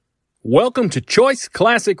Welcome to Choice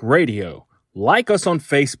Classic Radio. Like us on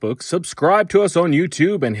Facebook, subscribe to us on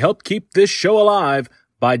YouTube, and help keep this show alive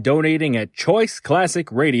by donating at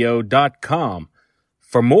choiceclassicradio.com.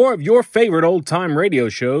 For more of your favorite old-time radio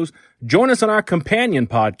shows, join us on our companion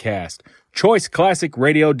podcast, Choice Classic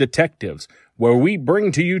Radio Detectives, where we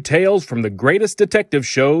bring to you tales from the greatest detective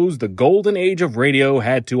shows the golden age of radio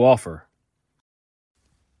had to offer.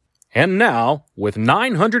 And now, with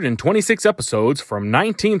 926 episodes from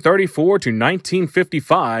 1934 to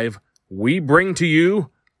 1955, we bring to you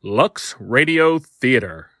Lux Radio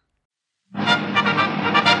Theater.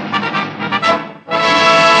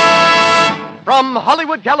 From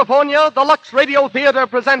Hollywood, California, the Lux Radio Theater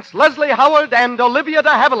presents Leslie Howard and Olivia de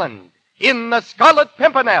Havilland in The Scarlet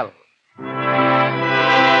Pimpernel.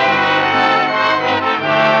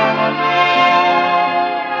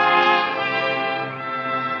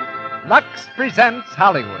 Lux presents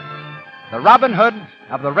Hollywood, the Robin Hood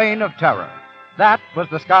of the Reign of Terror. That was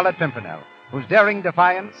the Scarlet Pimpernel, whose daring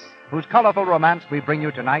defiance, whose colorful romance we bring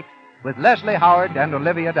you tonight with Leslie Howard and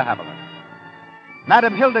Olivia de Havilland.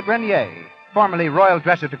 Madame Hilda Grenier, formerly royal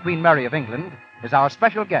dresser to Queen Mary of England, is our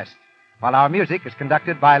special guest, while our music is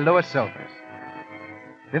conducted by Louis Silvers.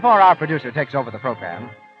 Before our producer takes over the program,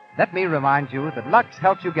 let me remind you that Lux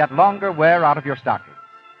helps you get longer wear out of your stockings.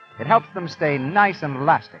 It helps them stay nice and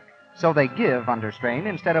elastic, so they give under strain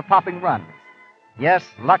instead of popping runs. Yes,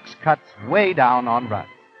 Lux cuts way down on runs.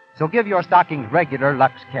 So give your stockings regular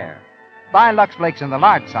Lux care. Buy Lux Flakes in the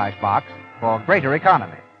large size box for greater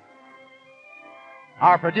economy.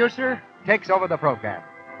 Our producer takes over the program.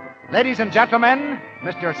 Ladies and gentlemen,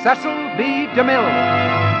 Mr. Cecil B. DeMille.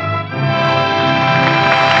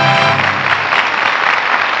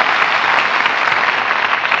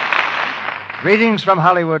 Greetings from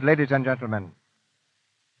Hollywood, ladies and gentlemen.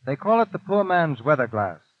 They call it the poor man's weather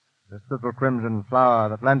glass, this little crimson flower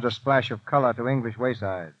that lends a splash of color to English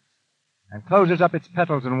waysides and closes up its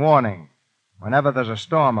petals in warning whenever there's a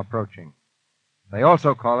storm approaching. They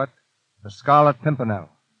also call it the Scarlet Pimpernel.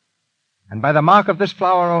 And by the mark of this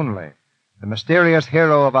flower only, the mysterious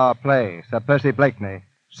hero of our play, Sir Percy Blakeney,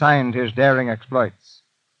 signed his daring exploits.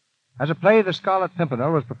 As a play, the Scarlet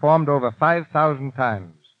Pimpernel was performed over 5,000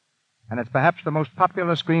 times, and it's perhaps the most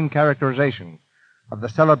popular screen characterization of the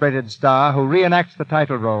celebrated star who reenacts the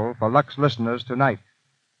title role for Lux listeners tonight,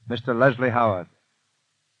 Mr. Leslie Howard.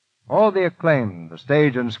 All the acclaim the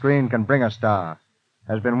stage and screen can bring a star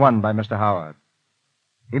has been won by Mr. Howard.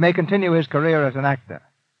 He may continue his career as an actor,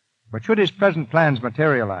 but should his present plans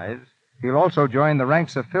materialize, he'll also join the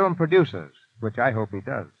ranks of film producers, which I hope he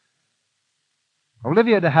does.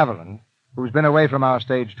 Olivia de Havilland, who's been away from our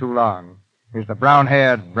stage too long, is the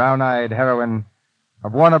brown-haired, brown-eyed heroine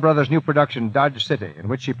of Warner Brothers' new production, Dodge City, in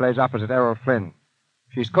which she plays opposite Errol Flynn.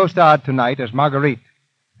 She's co-starred tonight as Marguerite,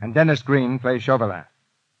 and Dennis Green plays Chauvelin.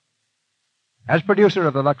 As producer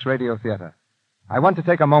of the Lux Radio Theater, I want to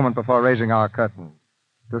take a moment before raising our curtain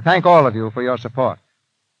to thank all of you for your support.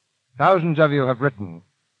 Thousands of you have written,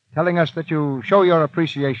 telling us that you show your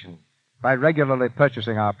appreciation by regularly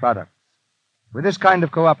purchasing our products. With this kind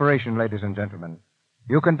of cooperation, ladies and gentlemen,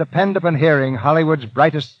 you can depend upon hearing Hollywood's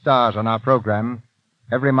brightest stars on our program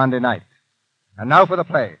every Monday night. And now for the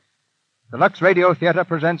play. The Lux Radio Theater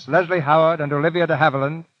presents Leslie Howard and Olivia de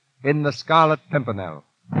Havilland in The Scarlet Pimpernel.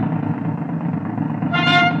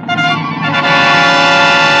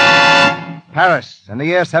 Paris, in the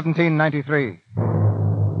year 1793.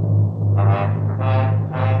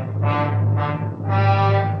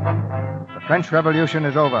 The French Revolution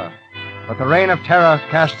is over, but the reign of terror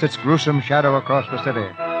casts its gruesome shadow across the city.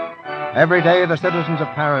 Every day, the citizens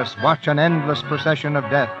of Paris watch an endless procession of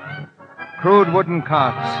death. Crude wooden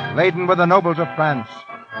carts, laden with the nobles of France,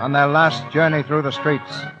 on their last journey through the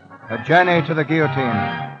streets, a journey to the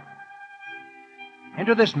guillotine.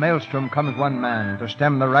 Into this maelstrom comes one man to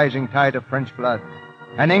stem the rising tide of French blood,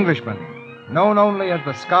 an Englishman, known only as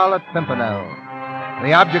the Scarlet Pimpernel,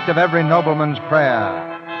 the object of every nobleman's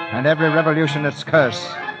prayer and every revolutionist's curse.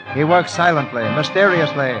 He works silently,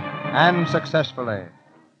 mysteriously, and successfully.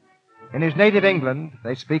 In his native England,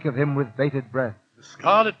 they speak of him with bated breath. The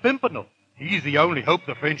Scarlet Pimpernel. He's the only hope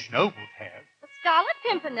the French nobles have. The Scarlet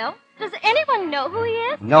Pimpernel? Does anyone know who he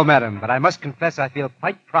is? No, madam, but I must confess I feel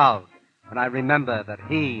quite proud when I remember that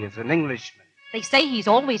he is an Englishman. They say he's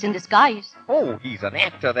always in disguise. Oh, he's an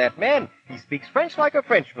actor, that man. He speaks French like a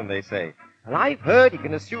Frenchman, they say. And I've heard he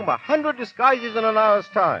can assume 100 disguises in an hour's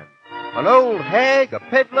time. An old hag, a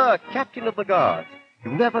peddler, a captain of the guards.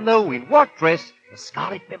 You never know in what dress the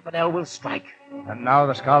Scarlet Pimpernel will strike. And now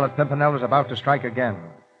the Scarlet Pimpernel is about to strike again.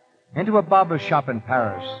 Into a barber's shop in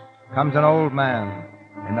Paris comes an old man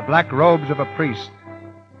in the black robes of a priest.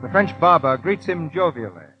 The French barber greets him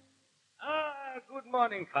jovially. Good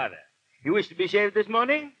morning, Father. You wish to be shaved this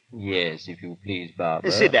morning? Yes, if you please, Barber.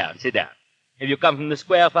 Sit down. Have you come from the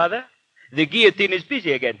square, Father? The guillotine is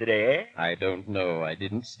busy again today, eh? I don't know. I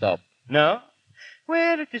didn't stop. No?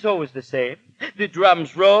 Well, it is always the same. The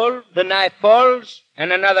drums roll, the knife falls,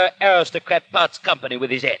 and another aristocrat parts company with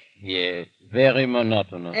his head. Yes, very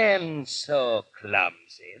monotonous. And so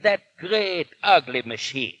clumsy. That great, ugly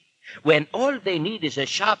machine. When all they need is a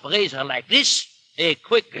sharp razor like this, a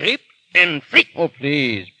quick grip, and flick. Oh,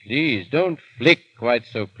 please, don't flick quite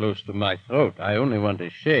so close to my throat. I only want a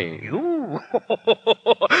shave. You?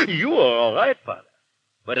 You are all right, Father.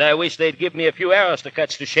 But I wish they'd give me a few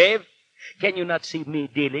aristocrats to shave. Can you not see me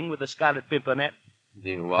dealing with the Scarlet Pimpernel?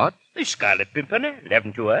 The what? The Scarlet Pimpernel,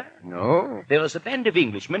 haven't you heard? No. There is a band of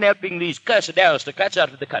Englishmen helping these cursed aristocrats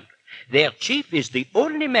out of the country. Their chief is the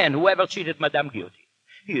only man who ever cheated Madame Guillotine.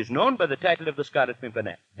 He is known by the title of the Scarlet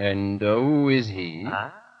Pimpernel. And who is he?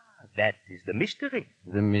 That is the mystery.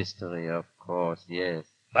 The mystery, of course, yes.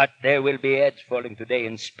 But there will be heads falling today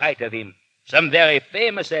in spite of him. Some very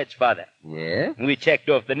famous heads, Father. Yes? We checked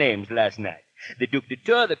off the names last night. The Duc de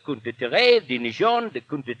Tours, the Comte de Terray, Dinijon, the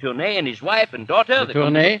Comte de Tournay and his wife and daughter. The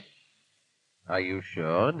Tournay? Are you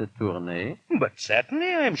sure, the Tournay? But certainly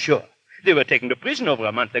I am sure. They were taken to prison over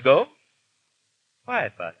a month ago. Why,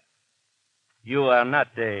 Father? You are not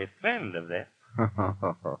a friend of theirs?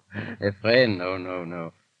 A friend?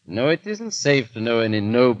 No. No, it isn't safe to know any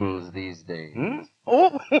nobles these days.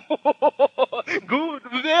 Oh, good,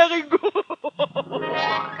 very good.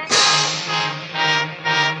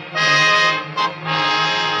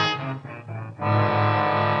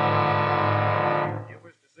 You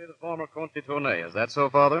wish to see the former Comte de Tournay, is that so,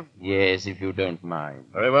 Father? Yes, if you don't mind.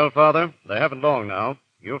 Very well, Father. They haven't long now.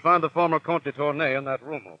 You'll find the former Comte de Tournay in that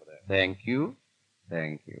room over there. Thank you.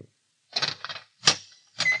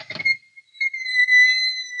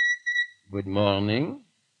 Good morning.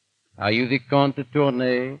 Are you the Comte de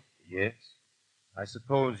Tournay? Yes. I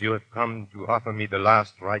suppose you have come to offer me the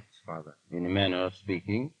last rites, Father. In a manner of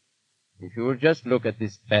speaking. If you will just look at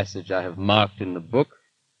this passage I have marked in the book,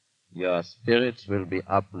 your spirits will be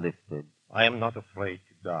uplifted. I am not afraid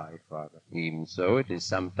to die, Father. Even so, it is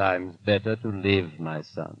sometimes better to live, my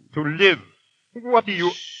son. To live? What do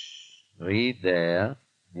you... Read there,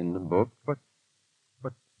 in the book. But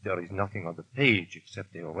there is nothing on the page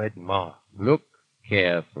except a red mark. Look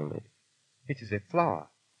carefully. It is a flower.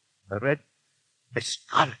 A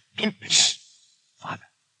Scarlet Pimpernel. Father,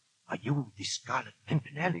 are you the Scarlet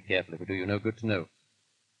Pimpernel? Be careful, it will do you no good to know.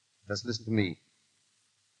 Just listen to me.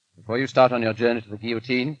 Before you start on your journey to the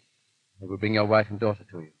guillotine, I will bring your wife and daughter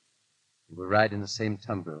to you. You will ride in the same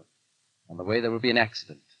tumbril. On the way there will be an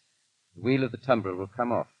accident. The wheel of the tumbril will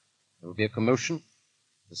come off. There will be a commotion.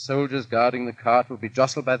 The soldiers guarding the cart will be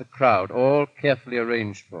jostled by the crowd, all carefully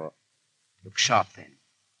arranged for. Look sharp, then.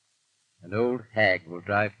 An old hag will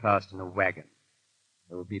drive past in a wagon.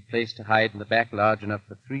 There will be a place to hide in the back large enough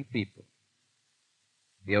for 3 people.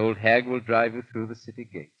 The old hag will drive you through the city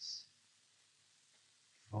gates.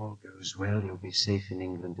 If all goes well, you'll be safe in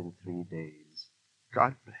England in 3 days.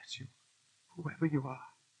 God bless you, whoever you are.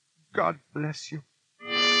 God bless you.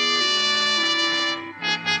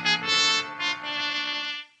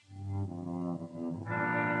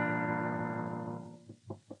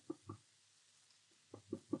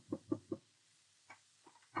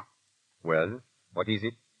 Well, what is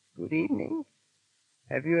it? Good evening.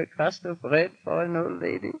 Have you a crust of bread for an old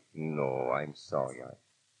lady? No, I'm sorry.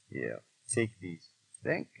 Here, take these.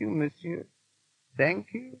 Thank you, monsieur.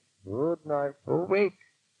 Thank you. Good night. Oh, wait.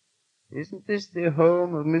 Isn't this the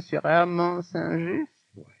home of Monsieur Armand Saint-Just?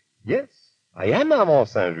 Why, yes, I am Armand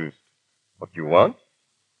Saint-Just. What do you want?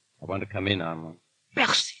 I want to come in, Armand.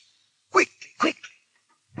 Percy! Quickly!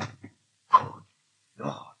 Good Lord,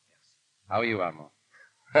 Percy. How are you, Armand?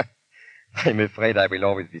 I'm afraid I will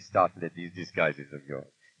always be startled at these disguises of yours.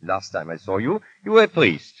 Last time I saw you, you were a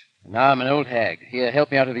priest. Now I'm an old hag. Here,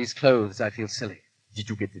 help me out of these clothes. I feel silly. Did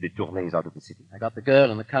you get the Tournays out of the city? I got the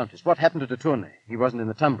girl and the countess. What happened to de Tournay? He wasn't in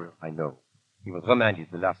the tumbril. I know. He was remanded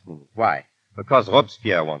the last minute. Why? Because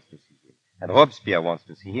Robespierre wants to see him. And Robespierre wants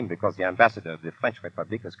to see him because the ambassador of the French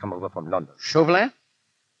Republic has come over from London. Chauvelin?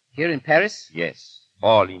 Here in Paris? Yes.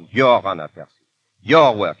 All in your honor, Percy.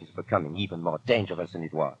 Your work is becoming even more dangerous than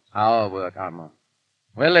it was. Our work, Armand.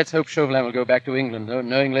 Well, let's hope Chauvelin will go back to England,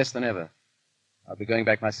 knowing less than ever. I'll be going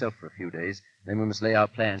back myself for a few days. Then we must lay our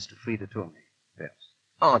plans to free de Tournay. Percy,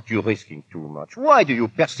 aren't you risking too much? Why do you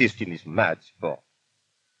persist in this mad sport?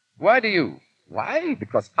 Why do you? Why?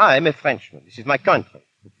 Because I'm a Frenchman. This is my country.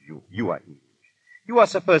 But you are English. You are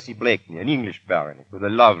Sir Percy Blakeney, an English baronet with a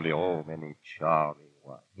lovely home and a charming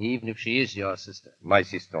Why? Even if she is your sister. My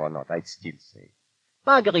sister or not, I'd still say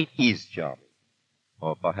Marguerite is charming.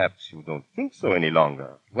 Or perhaps you don't think so any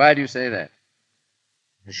longer. Why do you say that?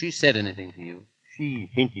 Has she said anything to you? She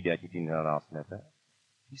hinted at it in her last letter.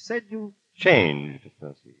 She said you changed,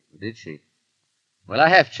 Percy. Did she? Well, I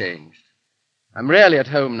have changed. I'm rarely at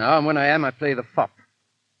home now, and when I am, I play the fop.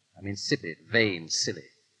 I'm insipid, vain, silly.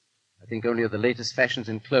 I think only of the latest fashions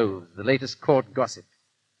in clothes, the latest court gossip.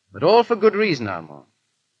 But all for good reason, Armand.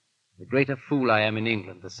 The greater fool I am in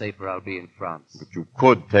England, the safer I'll be in France. But you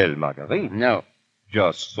could tell Marguerite. No.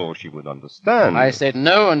 Just so she would understand. I said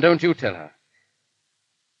no, and don't you tell her.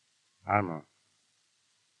 Armand,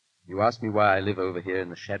 you ask me why I live over here in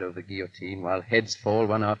the shadow of the guillotine while heads fall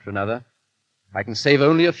one after another. I can save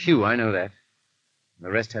only a few, I know that. The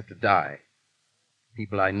rest have to die.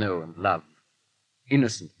 People I know and love.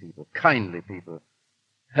 Innocent people, kindly people.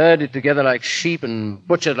 Herded together like sheep and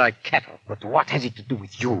butchered like cattle. But what has it to do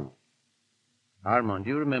with you? Armand,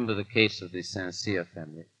 do you remember the case of the Saint-Cyr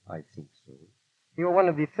family? I think so. You were one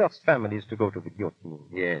of the first families to go to the guillotine.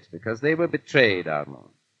 Yes, because they were betrayed, Armand.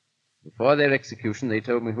 Before their execution, they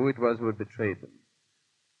told me who it was who had betrayed them.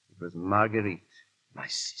 It was Marguerite. My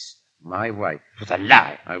sister. My wife. It was a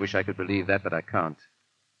lie. I wish I could believe that, but I can't.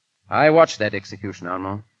 I watched that execution,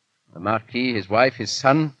 Armand. The Marquis, his wife, his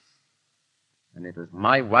son. And it was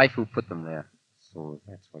my wife who put them there. So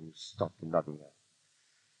that's why you stopped loving her.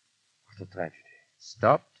 What a tragedy.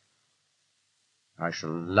 Stopped? I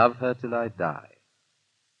shall love her till I die.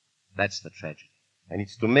 That's the tragedy. And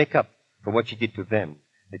it's to make up for what she did to them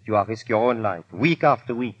that you are risking your own life, week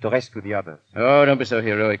after week, to rescue the others. Oh, don't be so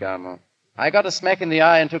heroic, Armand. I got a smack in the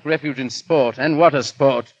eye and took refuge in sport. And what a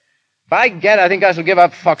sport. By gad, I think I shall give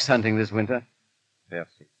up fox hunting this winter.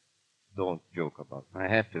 Percy, don't joke about it. I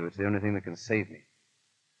have to. It's the only thing that can save me.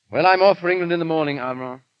 Well, I'm off for England in the morning,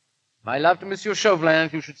 Armand. My love to Monsieur Chauvelin,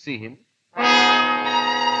 if you should see him.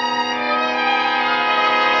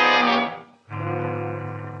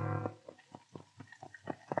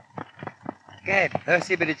 Gad,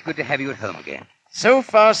 Percy, but it's good to have you at home again. So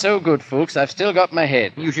far, so good, Fuchs. I've still got my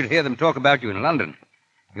head. You should hear them talk about you in London.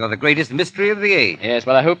 You're the greatest mystery of the age. Yes,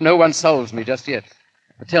 well, I hope no one solves me just yet.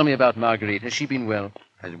 But tell me about Marguerite. Has she been well?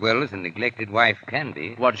 As well as a neglected wife can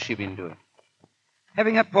be. What has she been doing?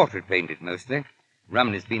 Having her portrait painted, mostly.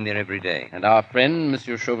 Rumney's been there every day. And our friend,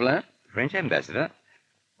 Monsieur Chauvelin? French ambassador.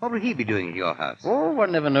 What will he be doing at your house? Oh,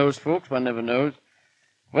 one never knows, Fuchs. One never knows.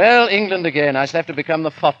 Well, England again. I shall have to become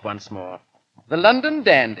the fop once more. The London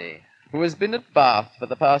dandy, who has been at Bath for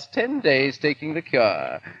the past 10 days taking the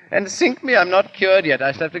cure. And sink me, I'm not cured yet.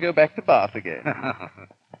 I shall have to go back to Bath again.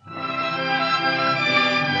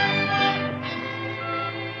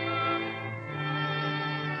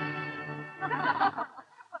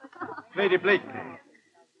 Lady Blakeney.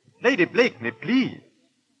 Lady Blakeney, please.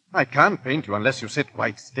 I can't paint you unless you sit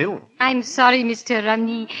quite still. I'm sorry, Mr.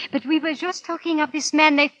 Rumney, but we were just talking of this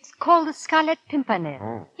man that's called the Scarlet Pimpernel.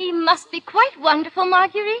 Oh. He must be quite wonderful,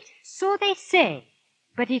 Marguerite. So they say.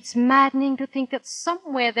 But it's maddening to think that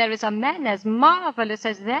somewhere there is a man as marvelous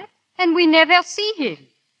as that, and we never see him.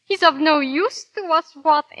 He's of no use to us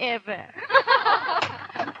whatever.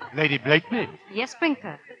 Lady Blakeney. Yes,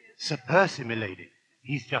 Sprinkler. Sir Percy, milady.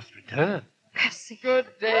 He's just returned. Percy. Good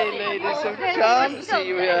day, ladies. So charmed to see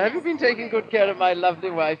you here. Have you been taking good care of my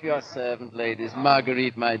lovely wife, your servant, ladies?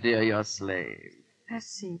 Marguerite, my dear, your slave.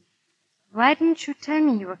 Percy, why didn't you tell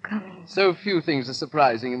me you were coming? So few things are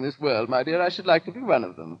surprising in this world, my dear. I should like to be one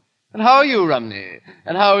of them. And how are you, Rumney?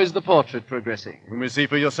 And how is the portrait progressing? You may see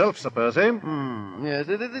for yourself, Sir Percy. Yes,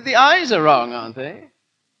 the eyes are wrong, aren't they?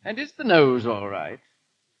 And is the nose all right?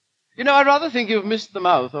 You know, I rather think you've missed the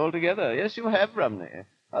mouth altogether. Yes, you have, Rumney.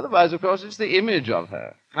 Otherwise, of course, it's the image of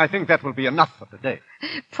her. I think that will be enough for today.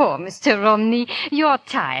 Poor Mr. Romney. You're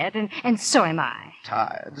tired, and so am I.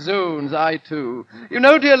 Tired? Zoons, I too. You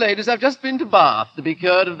know, dear ladies, I've just been to Bath to be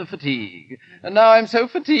cured of the fatigue. And now I'm so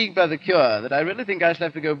fatigued by the cure that I really think I shall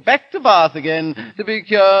have to go back to Bath again to be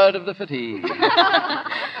cured of the fatigue.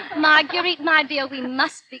 Marguerite, my dear, we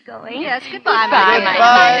must be going. Yes, goodbye,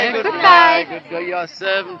 my dear. Goodbye. Goodbye. Your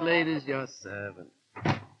servant, ladies, your servant.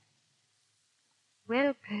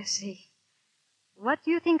 Well, Percy, what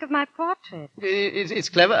do you think of my portrait? It's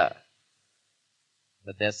clever.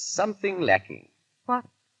 But there's something lacking. What?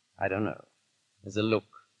 I don't know. There's a look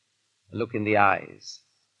in the eyes.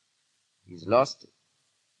 He's lost it.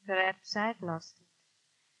 Perhaps I've lost it.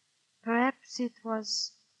 Perhaps it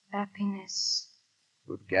was happiness.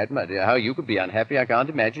 Good gad, my dear, how you could be unhappy, I can't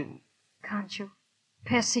imagine. Can't you?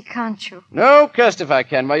 Percy, can't you? No, cursed if I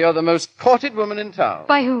can. Why, you're the most courted woman in town.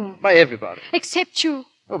 By whom? By everybody. Except you.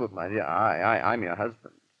 Oh, but my dear, I'm your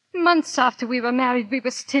husband. Months after we were married, we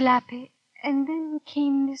were still happy. And then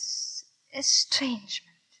came this estrangement.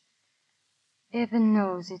 Heaven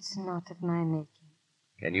knows it's not of my making.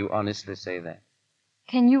 Can you honestly say that?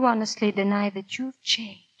 Can you honestly deny that you've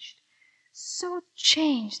changed? So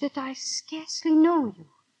changed that I scarcely know you.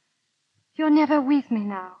 You're never with me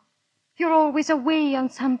now. You're always away on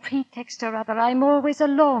some pretext or other. I'm always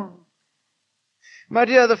alone. My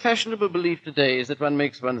dear, the fashionable belief today is that one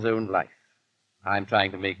makes one's own life. I'm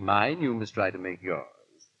trying to make mine. You must try to make yours.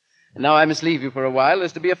 And now I must leave you for a while.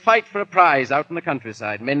 There's to be a fight for a prize out in the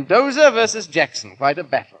countryside. Mendoza versus Jackson. Quite a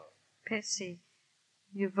battle. Percy,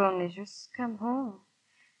 you've only just come home.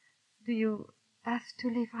 Do you have to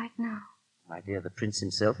leave right now? My dear, the prince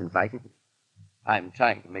himself invited me. I'm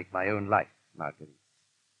trying to make my own life, Marguerite.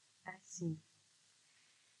 I see.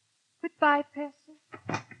 Goodbye, Percy.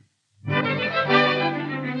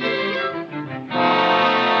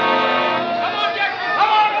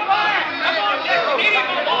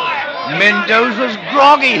 Mendoza's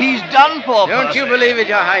groggy. He's done for. Don't you believe it,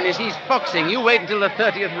 Your Highness. He's foxing. You wait until the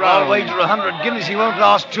 30th round. I'll wager 100 guineas he won't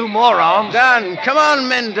last 2 more rounds. Done. Come on,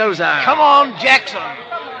 Mendoza. Come on, Jackson.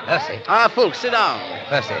 Percy. Fulks, sit down.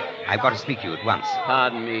 Percy, I've got to speak to you at once.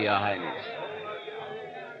 Pardon me, Your Highness.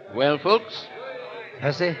 Well, Fulks?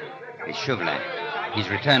 Percy, it's Chauvelin. He's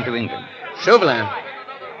returned to England. Chauvelin?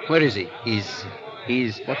 Where is he? He's...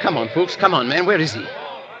 Well, come on, Fulks. Come on, man. Where is he?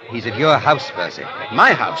 He's at your house, Percy. At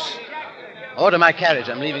my house? Order my carriage.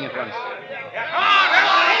 I'm leaving at once.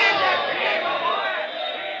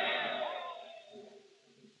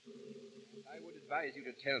 I would advise you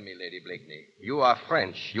to tell me, Lady Blakeney. You are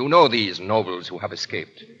French. You know these nobles who have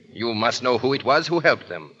escaped. You must know who it was who helped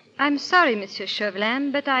them. I'm sorry, Monsieur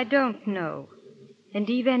Chauvelin, but I don't know. And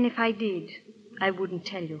even if I did, I wouldn't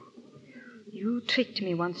tell you. You tricked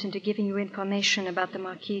me once into giving you information about the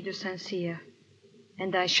Marquis de Saint-Cyr.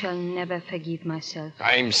 And I shall never forgive myself.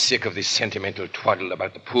 I'm sick of this sentimental twaddle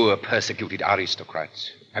about the poor, persecuted aristocrats.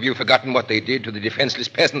 Have you forgotten what they did to the defenseless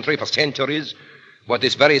peasantry for centuries? What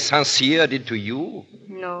this very Saint-Cyr did to you?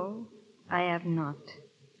 No, I have not.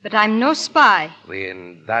 But I'm no spy.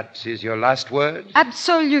 Then that is your last word?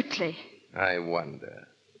 Absolutely. I wonder.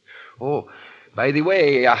 Oh, by the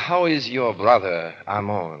way, how is your brother,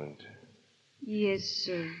 Armand? He is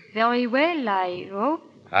very well, I hope.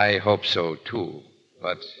 I hope so, too.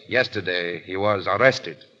 But yesterday he was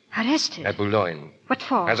arrested. Arrested? At Boulogne. What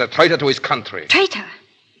for? As a traitor to his country. Traitor?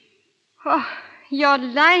 Oh, you're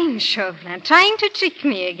lying, Chauvelin, trying to trick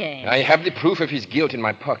me again. I have the proof of his guilt in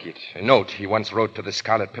my pocket. A note he once wrote to the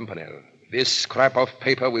Scarlet Pimpernel. This scrap of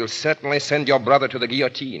paper will certainly send your brother to the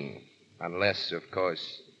guillotine. Unless, of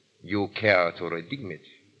course, you care to redeem it.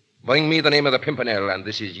 Bring me the name of the Pimpernel, and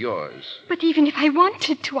this is yours. But even if I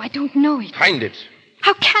wanted to, I don't know it. Find it.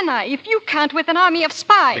 How can I, if you can't with an army of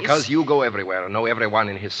spies? Because you go everywhere and know everyone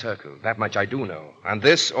in his circle. That much I do know. And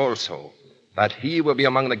this also, that he will be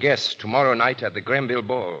among the guests tomorrow night at the Grenville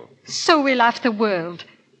Ball. So will half the world.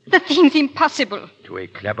 The thing's impossible. To a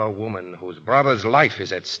clever woman whose brother's life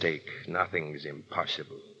is at stake, nothing's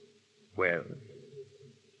impossible. Well?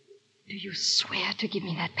 Do you swear to give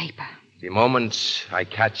me that paper? The moment I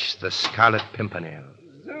catch the Scarlet Pimpernel.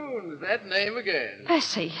 Zoons, that name again.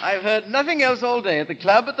 Percy. I've heard nothing else all day. At the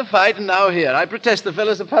club, at the fight, and now here. I protest the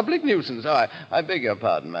fellow's a public nuisance. Oh, I beg your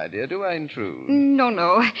pardon, my dear. Do I intrude?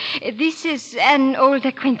 No. This is an old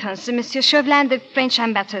acquaintance, Monsieur Chauvelin, the French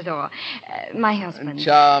ambassador. My husband.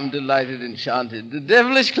 Charmed, delighted, enchanted. The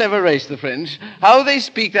devilish clever race, the French. How they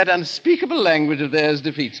speak that unspeakable language of theirs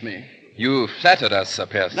defeats me. You flattered us, Sir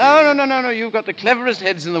Percy. No. You've got the cleverest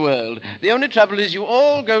heads in the world. The only trouble is you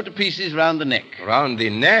all go to pieces round the neck. Round the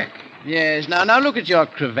neck? Yes. Now look at your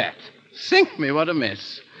cravat. Sink me, what a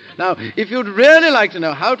mess. Now, if you'd really like to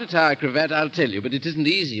know how to tie a cravat, I'll tell you. But it isn't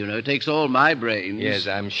easy, you know. It takes all my brains. Yes,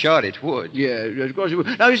 I'm sure it would. Yeah, of course it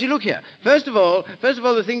would. Now, you see, look here. First of all,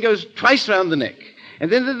 the thing goes twice round the neck.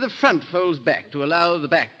 And then the front folds back to allow the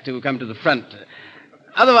back to come to the front.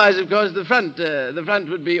 Otherwise, of course, the front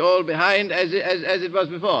would be all behind as it was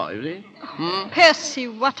before, you see? Percy,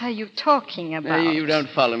 what are you talking about? You don't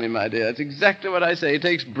follow me, my dear. It's exactly what I say. It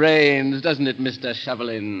takes brains, doesn't it, Mr.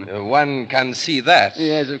 Chauvelin? One can see that.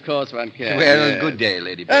 Yes, of course one can. Well, yes. Good day,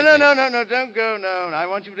 Lady Blakeney. No, don't go, no. I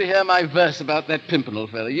want you to hear my verse about that Pimpernel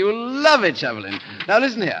fellow. You'll love it, Chauvelin. Now,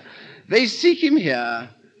 listen here. They seek him here,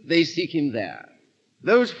 they seek him there.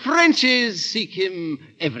 Those Frenchies seek him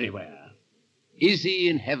everywhere. Is he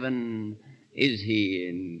in heaven? Is he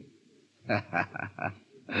in...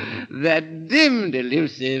 that dim,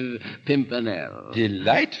 delusive Pimpernel.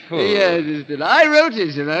 Delightful. Yes, I wrote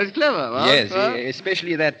it, you know. It's clever. Huh? Yes,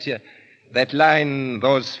 especially that That line,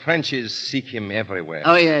 those Frenchies seek him everywhere.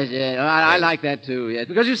 Oh, yes, yes. I like that, too, yes.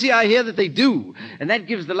 Because, you see, I hear that they do. And that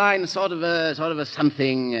gives the line sort of a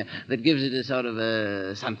something that gives it a sort of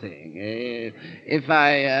a something. If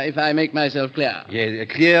I make myself clear. Yeah,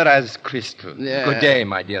 clear as crystal. Yeah. Good day,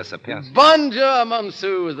 my dear Sir Pierce. Bonjour,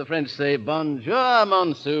 Monsieur, as the French say. Bonjour,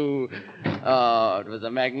 Monsieur. Oh, it was a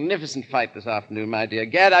magnificent fight this afternoon, my dear.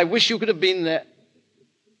 Gad, I wish you could have been there.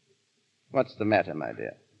 What's the matter, my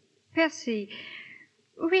dear? Percy,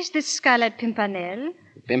 who is this Scarlet Pimpernel?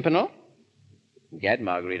 Pimpernel? Gad,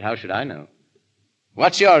 Marguerite, how should I know?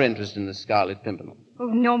 What's your interest in the Scarlet Pimpernel? Oh,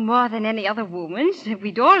 no more than any other woman's.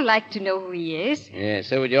 We'd all like to know who he is. Yeah,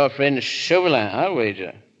 so would your friend Chauvelin, I'll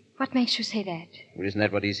wager. What makes you say that? Well, isn't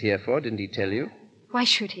that what he's here for? Didn't he tell you? Why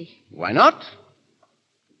should he? Why not?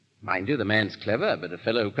 Mind you, the man's clever, but a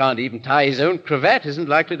fellow who can't even tie his own cravat isn't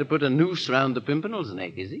likely to put a noose round the Pimpernel's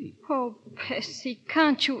neck, is he? Oh, Percy,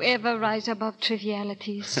 can't you ever rise above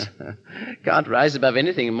trivialities? Can't rise above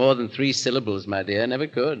anything more than 3 syllables, my dear. Never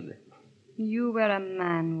could. You were a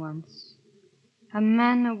man once. A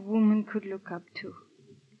man a woman could look up to.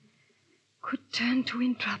 Could turn to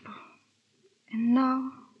in trouble. And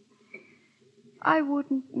now, I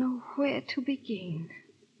wouldn't know where to begin.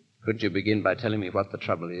 Could you begin by telling me what the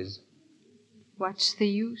trouble is? What's the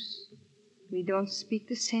use? We don't speak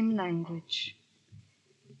the same language.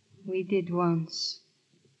 We did once,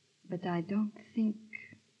 but I don't think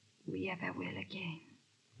we ever will again.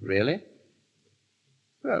 Really?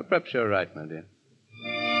 Well, perhaps you're right, my dear.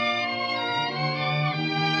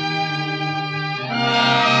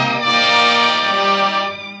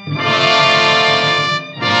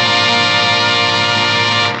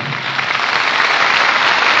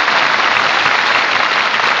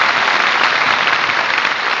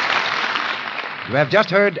 You have just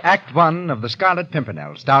heard Act One of The Scarlet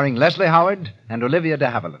Pimpernel, starring Leslie Howard and Olivia de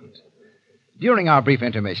Havilland. During our brief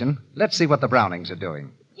intermission, let's see what the Brownings are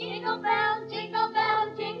doing. Jingle bells, jingle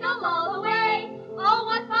all the way. Oh,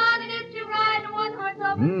 what fun it is to ride in one horse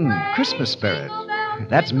open sleigh. Christmas spirit.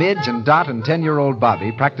 That's Midge and Dot and 10-year-old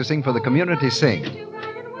Bobby practicing for the community sing.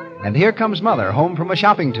 And here comes Mother, home from a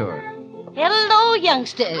shopping tour. Hello,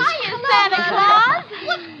 youngsters. Hiya, Santa Claus.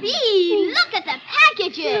 Whoopee! Look at the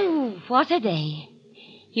packages. Oh, what a day.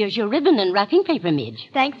 Here's your ribbon and wrapping paper, Midge.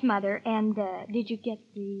 Thanks, Mother. And did you get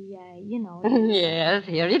the, Yes,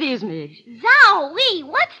 here it is, Midge. Zowie,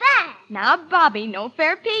 what's that? Now, Bobby, no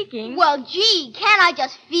fair peeking. Well, gee, can't I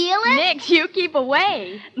just feel it? Nix, you keep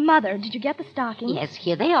away. Mother, did you get the stockings? Yes,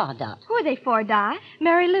 here they are, Dot. Who are they for, Dot?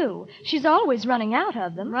 Mary Lou. She's always running out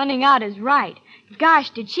of them. Running out is right. Gosh,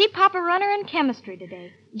 did she pop a runner in chemistry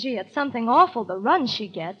today? Gee, it's something awful, the runs she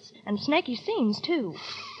gets. And snaky scenes, too.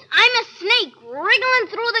 I'm a snake wriggling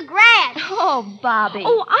through the grass. Oh, Bobby.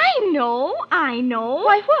 Oh, I know.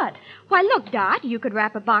 Why, what? Why, look, Dot, you could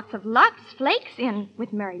wrap a box of Lux Flakes in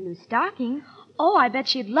with Mary Lou's stocking. Oh, I bet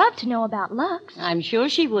she'd love to know about Lux. I'm sure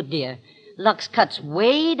she would, dear. Lux cuts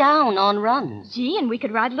way down on runs. Gee, and we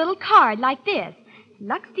could write a little card like this.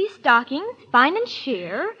 Lux these stockings, fine and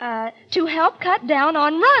sheer, to help cut down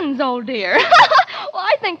on runs, old dear. Well,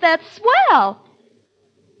 I think that's swell.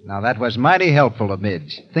 Now, that was mighty helpful of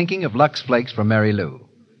Midge, thinking of Lux Flakes for Mary Lou.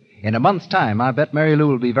 In a month's time, I bet Mary Lou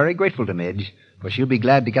will be very grateful to Midge, for she'll be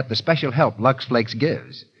glad to get the special help Lux Flakes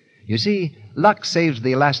gives. You see, Lux saves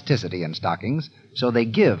the elasticity in stockings, so they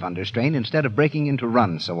give under strain instead of breaking into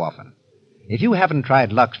runs so often. If you haven't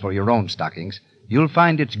tried Lux for your own stockings, you'll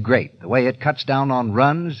find it's great, the way it cuts down on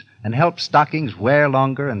runs and helps stockings wear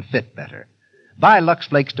longer and fit better. Buy Lux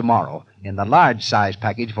Flakes tomorrow in the large size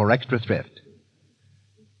package for extra thrift.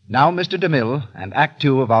 Now, Mr. DeMille and Act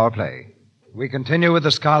Two of our play. We continue with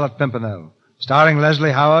The Scarlet Pimpernel, starring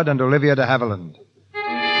Leslie Howard and Olivia de Havilland.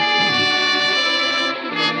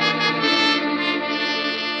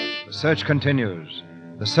 The search continues.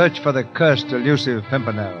 The search for the cursed, elusive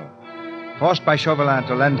Pimpernel. Forced by Chauvelin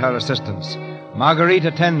to lend her assistance, Marguerite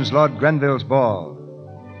attends Lord Grenville's ball.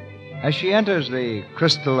 As she enters the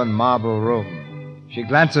crystal and marble room, she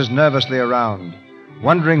glances nervously around,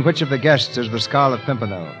 wondering which of the guests is the Scarlet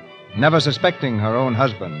Pimpernel, never suspecting her own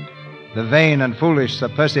husband, the vain and foolish Sir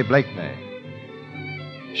Percy Blakeney.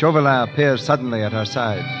 Chauvelin appears suddenly at her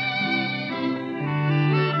side.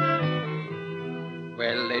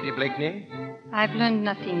 Well, Lady Blakeney? I've learned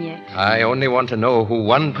nothing yet. I only want to know who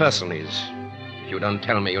one person is. If you don't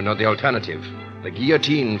tell me, you know the alternative. The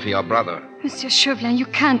guillotine for your brother. Monsieur Chauvelin, you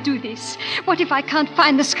can't do this. What if I can't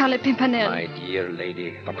find the Scarlet Pimpernel? My dear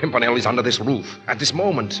lady, the Pimpernel is under this roof, at this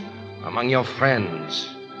moment, among your friends.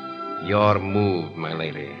 Your move, my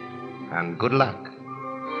lady. And good luck.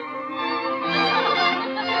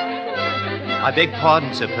 I beg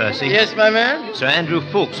pardon, Sir Percy. Yes, my man? Sir Andrew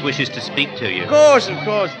Fawkes wishes to speak to you. Of course,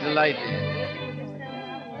 delighted.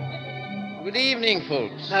 Good evening,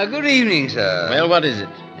 folks. Good evening, sir. Well, what is it?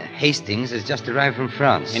 Hastings has just arrived from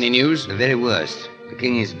France. Any news? The very worst. The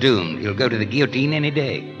king is doomed. He'll go to the guillotine any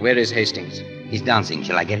day. Where is Hastings? He's dancing.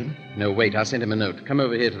 Shall I get him? No, wait. I'll send him a note. Come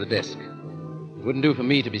over here to the desk. It wouldn't do for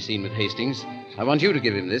me to be seen with Hastings. I want you to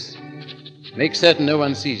give him this. Make certain no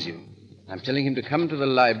one sees you. I'm telling him to come to the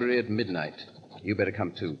library at midnight. You better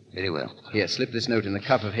come, too. Very well. Here, slip this note in the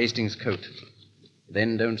cuff of Hastings' coat.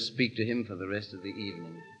 Then don't speak to him for the rest of the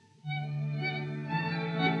evening.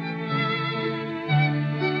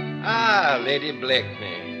 Ah, Lady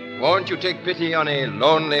Blakeney. Won't you take pity on a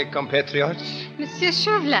lonely compatriot? Monsieur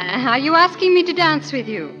Chauvelin, are you asking me to dance with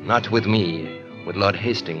you? Not with me. With Lord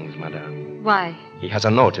Hastings, madame. Why? He has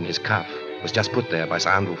a note in his cuff. It was just put there by Sir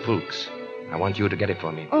Andrew Fawkes. I want you to get it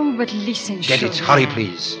for me. Oh, but listen, Get Chauvelin. it. Hurry,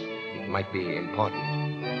 please. It might be important.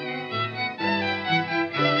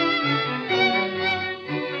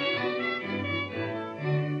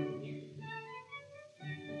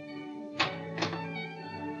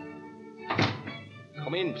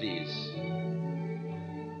 Come in, please.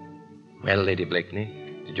 Well, Lady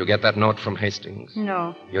Blakeney, did you get that note from Hastings?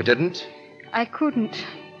 No, You didn't? I couldn't.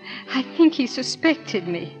 I think he suspected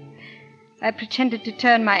me. I pretended to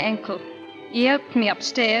turn my ankle. He helped me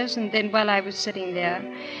upstairs, and then while I was sitting there,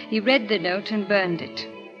 he read the note and burned it.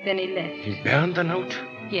 Then he left. He burned the note?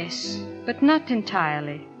 Yes, but not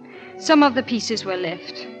entirely. Some of the pieces were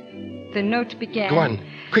left. The note began... Go on,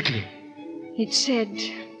 quickly. It said,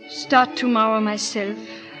 "Start tomorrow myself,"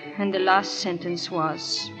 and the last sentence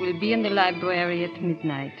was, "Will be in the library at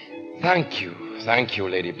midnight." Thank you,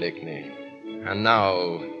 Lady Blakeney. And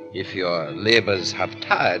now, if your labors have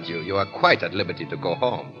tired you, you are quite at liberty to go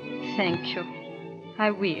home. Thank you.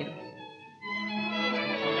 I will.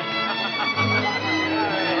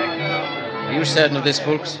 Are you certain of this,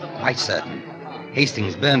 Fawkes? Quite certain.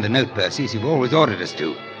 Hastings burned the note, Percy, as you've always ordered us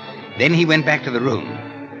to. Then he went back to the room,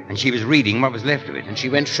 and she was reading what was left of it. And she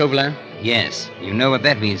went to Chauvelin? Yes. You know what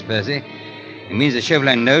that means, Percy. It means that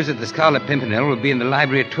Chauvelin knows that the Scarlet Pimpernel will be in the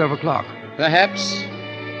library at 12 o'clock. Perhaps.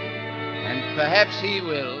 And perhaps he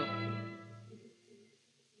will.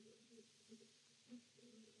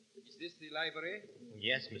 Is this the library?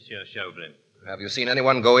 Yes, Monsieur Chauvelin. Have you seen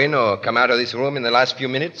anyone go in or come out of this room in the last few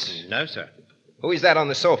minutes? No, sir. Who is that on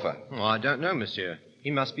the sofa? Oh, I don't know, monsieur. He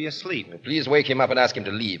must be asleep. Please wake him up and ask him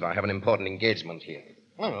to leave. I have an important engagement here.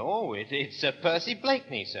 It's Sir Percy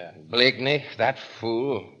Blakeney, sir. Blakeney, that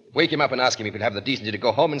fool. Wake him up and ask him if he'll have the decency to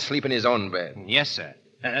go home and sleep in his own bed. Yes, sir.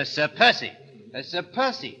 Sir Percy. Sir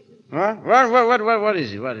Percy. What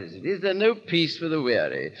is it? What is it? Is there no peace for the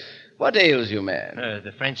weary? What ails you, man?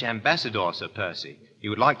 The French ambassador, Sir Percy. He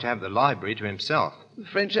would like to have the library to himself. The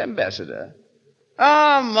French ambassador?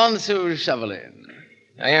 Ah, Monsieur Chauvelin.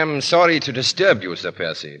 I am sorry to disturb you, Sir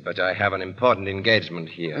Percy, but I have an important engagement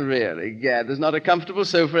here. Really, Gad, there's not a comfortable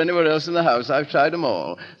sofa anywhere else in the house. I've tried them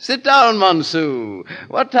all. Sit down, Monsieur.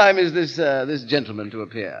 What time is this gentleman to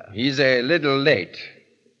appear? He's a little late.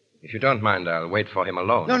 If you don't mind, I'll wait for him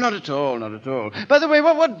alone. No, not at all, not at all. By the way,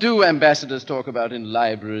 what do ambassadors talk about in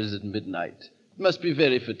libraries at midnight? It must be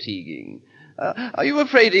very fatiguing. Are you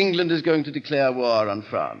afraid England is going to declare war on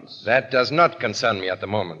France? That does not concern me at the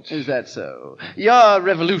moment. Is that so? Your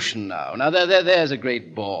revolution now. Now, there's a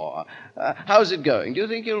great bore. How's it going? Do you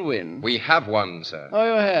think you'll win? We have won, sir. Oh,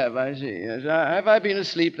 you have, I see. Yes. Have I been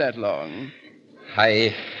asleep that long?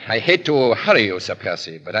 I hate to hurry you, Sir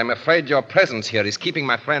Percy, but I'm afraid your presence here is keeping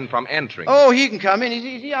my friend from entering. Oh, he can come in. Is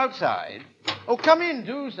he outside? Oh, come in,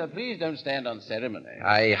 do, sir. Please don't stand on ceremony.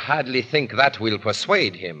 I hardly think that will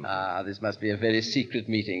persuade him. Ah, this must be a very secret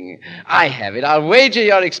meeting. I have it. I'll wager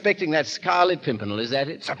you're expecting that Scarlet Pimpernel. Is that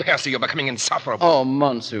it? Sir Percy, you're becoming insufferable. Oh,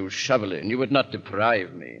 Monsieur Chauvelin, you would not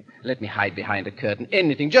deprive me. Let me hide behind a curtain.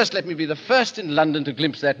 Anything. Just let me be the first in London to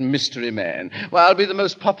glimpse that mystery man. Well, I'll be the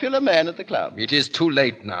most popular man at the club. It is too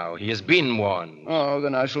late now. He has been warned. Oh,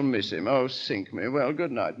 then I shall miss him. Oh, sink me. Well,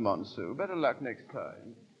 good night, Monsieur. Better luck next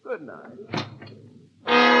time. Good night.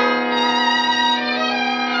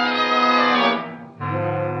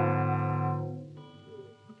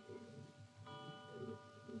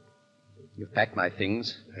 You've packed my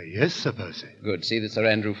things? Yes, Sir Percy. Good. See that Sir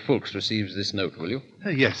Andrew Fawkes receives this note, will you?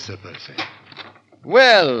 Yes, Sir Percy.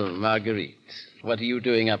 Well, Marguerite, what are you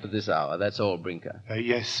doing up at this hour? That's all, Brinker.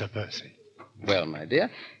 Yes, Sir Percy. Well, my dear?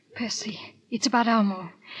 Percy, it's about Armand.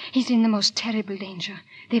 He's in the most terrible danger.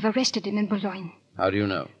 They've arrested him in Boulogne. How do you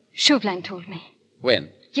know? Chauvelin told me.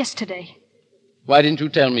 When? Yesterday. Why didn't you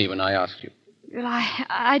tell me when I asked you? Well,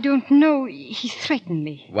 I don't know. He threatened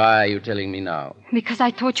me. Why are you telling me now? Because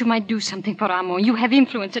I thought you might do something for Armand. You have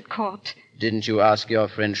influence at court. Didn't you ask your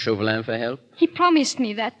friend Chauvelin for help? He promised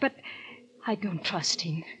me that, but I don't trust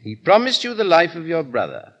him. He promised you the life of your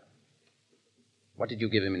brother. What did you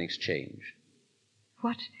give him in exchange?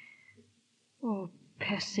 What? Oh,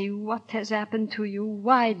 Percy, what has happened to you?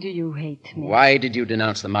 Why do you hate me? Why did you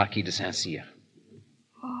denounce the Marquis de Saint-Cyr?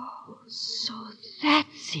 Oh, so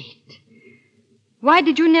that's it. Why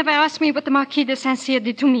did you never ask me what the Marquis de Saint-Cyr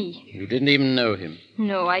did to me? You didn't even know him.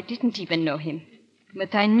 No, I didn't even know him.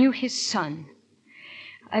 But I knew his son.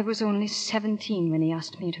 I was only 17 when he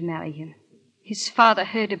asked me to marry him. His father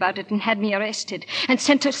heard about it and had me arrested and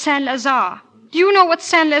sent to Saint-Lazare. Do you know what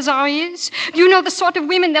Saint-Lazare is? Do you know the sort of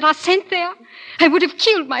women that are sent there? I would have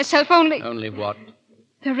killed myself only... Only what?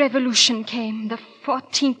 The revolution came, the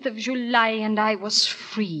 14th of July, and I was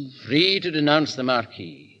free. Free to denounce the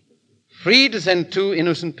Marquis. Free to send 2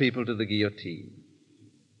 innocent people to the guillotine.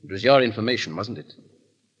 It was your information, wasn't it?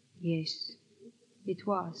 Yes, it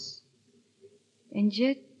was. And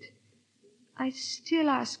yet, I still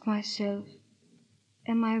ask myself,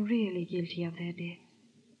 am I really guilty of their death?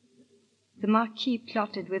 The Marquis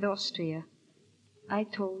plotted with Austria. I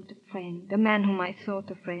told a friend, a man whom I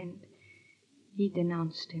thought a friend. He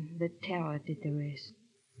denounced him. The terror did the rest.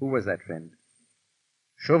 Who was that friend?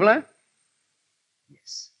 Chauvelin?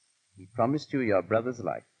 Yes. He promised you your brother's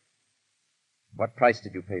life. What price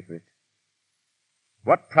did you pay for it?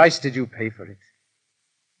 What price did you pay for it?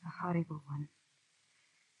 A horrible one.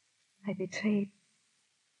 I betrayed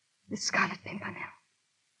the Scarlet Pimpernel.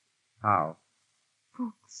 How?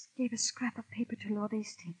 Fawkes gave a scrap of paper to Lord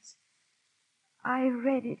Hastings. I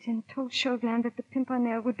read it and told Chauvelin that the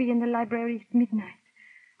Pimpernel would be in the library at midnight.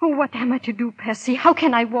 Oh, what am I to do, Percy? How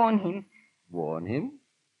can I warn him? Warn him?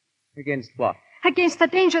 Against what? Against the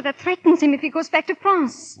danger that threatens him if he goes back to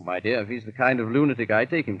France. My dear, if he's the kind of lunatic I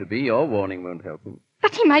take him to be, your warning won't help him.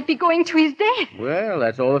 But he might be going to his death. Well,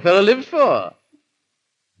 that's all the fellow lives for.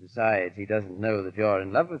 Besides, he doesn't know that you're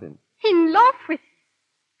in love with him. In love with him?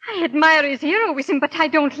 I admire his heroism, but I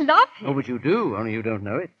don't love him. Oh, but you do, only you don't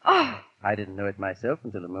know it. Oh. I didn't know it myself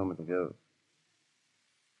until a moment ago.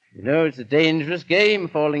 You know, it's a dangerous game,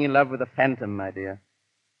 falling in love with a phantom, my dear.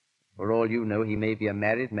 For all you know, he may be a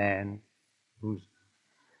married man who's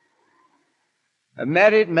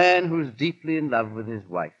deeply in love with his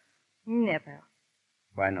wife. Never.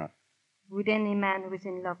 Why not? Would any man who is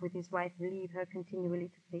in love with his wife leave her continually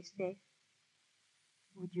to face death?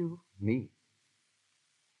 Would you? Me?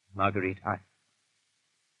 Marguerite,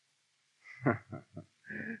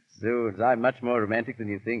 Zoons, I'm much more romantic than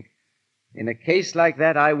you think. In a case like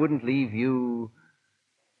that, I wouldn't leave you,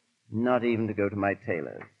 not even to go to my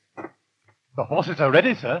tailor's. The horses are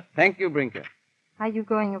ready, sir. Thank you, Brinker. Are you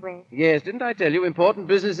going away? Yes, didn't I tell you? Important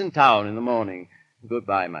business in town in the morning.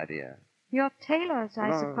 Goodbye, my dear. Your tailors,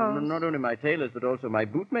 I suppose. Not only my tailors, but also my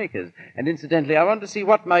bootmakers. And incidentally, I want to see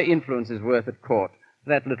what my influence is worth at court. For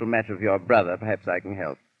that little matter of your brother, perhaps I can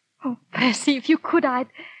help. Oh, Percy, if you could,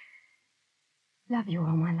 I'd love you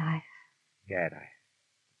all my life. Gad,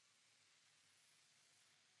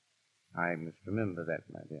 I must remember that,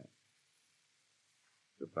 my dear.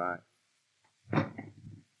 Goodbye.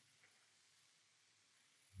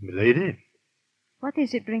 Milady? What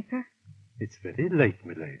is it, Brinker? It's very late,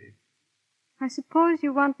 milady. I suppose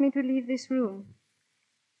you want me to leave this room.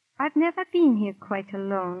 I've never been here quite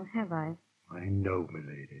alone, have I? I know,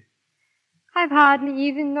 milady. I've hardly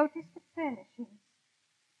even noticed the furnishings.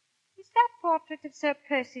 Is that portrait of Sir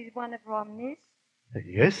Percy's one of Romney's?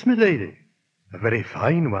 Yes, milady. A very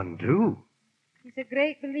fine one, too. He's a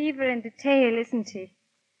great believer in detail, isn't he?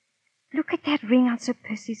 Look at that ring on Sir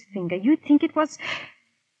Percy's finger. You'd think it was...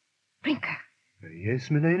 Brinker.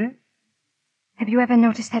 Yes, milady? Have you ever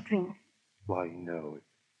noticed that ring? Why, no.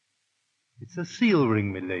 It's a seal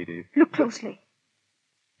ring, milady. Look closely.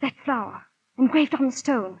 That flower, engraved on the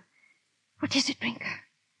stone. What is it, Brinker?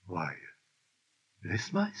 Why,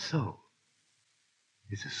 bless my soul.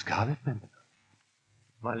 It's a scarlet pimpernel.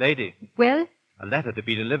 My lady. Well? A letter to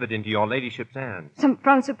be delivered into your ladyship's hands.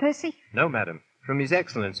 From Sir Percy? No, madam. From His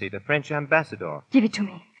Excellency, the French ambassador. Give it to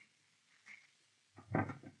me. My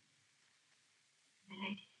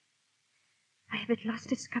lady, I have at last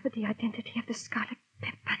discovered the identity of the Scarlet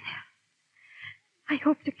Pimpernel. I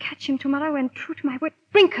hope to catch him tomorrow, and true to my word...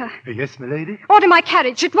 Brinker! Yes, milady? Order my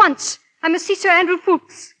carriage at once. I must see Sir Andrew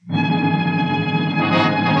Ffoulkes.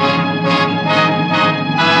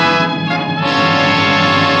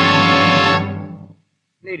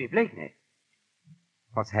 Lady Blakeney.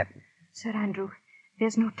 What's happened? Sir Andrew,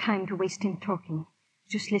 there's no time to waste in talking.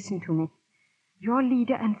 Just listen to me. Your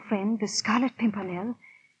leader and friend, the Scarlet Pimpernel,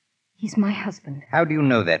 he's my husband. How do you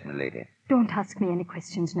know that, milady? Don't ask me any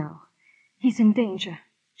questions now. He's in danger.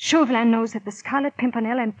 Chauvelin knows that the Scarlet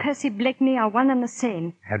Pimpernel and Percy Blakeney are one and the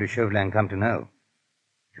same. How does Chauvelin come to know?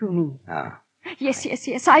 Through me. Ah. Yes.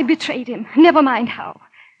 I betrayed him. Never mind how.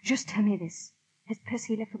 Just tell me this. Has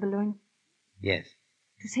Percy left for Boulogne? Yes.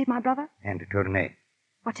 To save my brother? And to Tournai.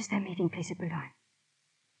 What is their meeting place at Boulogne?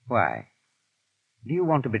 Why? Do you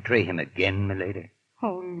want to betray him again, milady?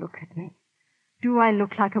 Oh, look at me. Do I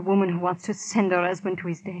look like a woman who wants to send her husband to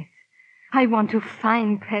his death? I want to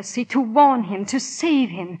find Percy, to warn him, to save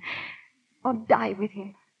him, or die with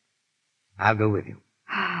him. I'll go with you.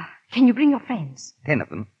 Can you bring your friends? 10 of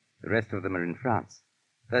them. The rest of them are in France.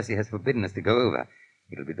 Percy has forbidden us to go over.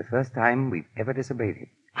 It'll be the first time we've ever disobeyed him.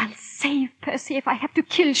 I'll save Percy if I have to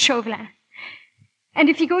kill Chauvelin. And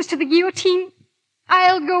if he goes to the guillotine,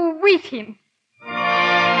 I'll go with him.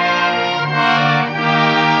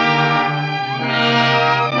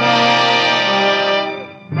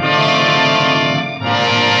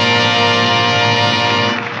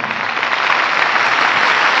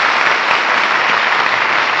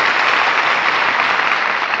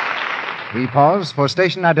 We pause for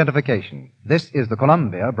station identification. This is the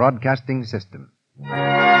Columbia Broadcasting System.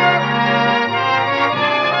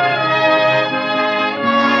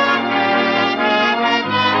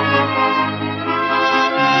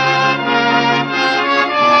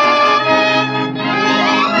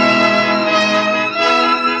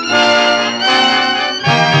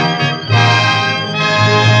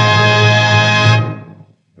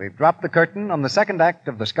 We've dropped the curtain on the second act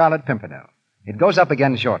of The Scarlet Pimpernel. It goes up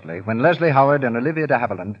again shortly when Leslie Howard and Olivia de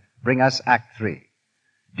Havilland bring us Act 3.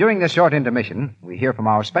 During this short intermission, we hear from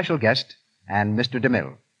our special guest and Mr.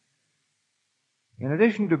 DeMille. In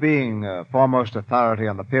addition to being foremost authority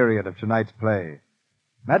on the period of tonight's play,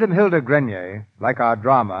 Madame Hilda Grenier, like our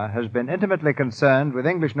drama, has been intimately concerned with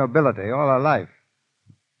English nobility all her life.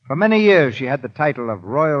 For many years she had the title of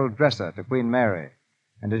Royal Dresser to Queen Mary,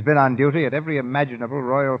 and has been on duty at every imaginable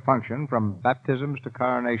royal function from baptisms to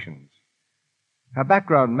coronations. Her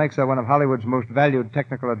background makes her one of Hollywood's most valued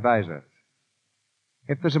technical advisors.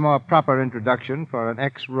 If there's a more proper introduction for an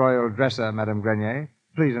ex-royal dresser, Madame Grenier,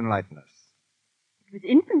 please enlighten us. It was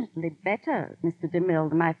infinitely better, Mr. DeMille,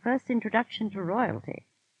 than my first introduction to royalty.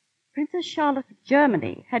 Princess Charlotte of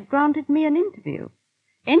Germany had granted me an interview.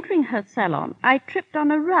 Entering her salon, I tripped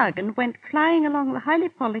on a rug and went flying along the highly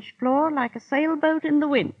polished floor like a sailboat in the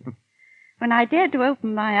wind. When I dared to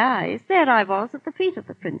open my eyes, there I was at the feet of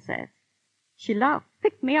the princess. She laughed,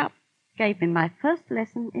 picked me up, gave me my first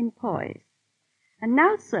lesson in poise. And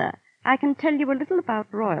now, sir, I can tell you a little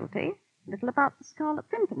about royalty, a little about the Scarlet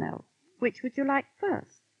Pimpernel. Which would you like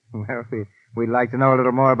first? Well, we'd like to know a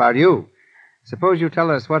little more about you. Suppose you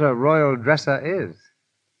tell us what a royal dresser is.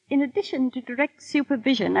 In addition to direct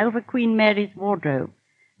supervision over Queen Mary's wardrobe,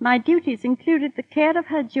 my duties included the care of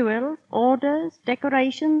her jewels, orders,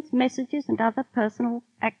 decorations, messages, and other personal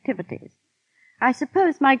activities. I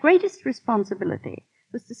suppose my greatest responsibility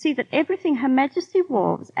was to see that everything Her Majesty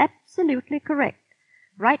wore was absolutely correct,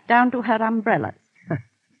 right down to her umbrellas.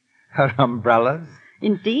 Her umbrellas?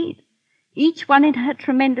 Indeed. Each one in her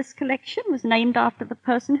tremendous collection was named after the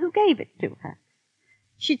person who gave it to her.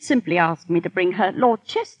 She'd simply ask me to bring her Lord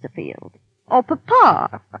Chesterfield, or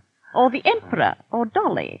Papa, or the Emperor, or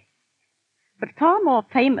Dolly. But far more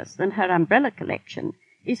famous than her umbrella collection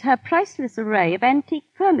is her priceless array of antique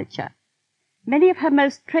furniture. Many of her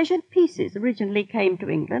most treasured pieces originally came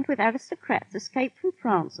to England with aristocrats escaped from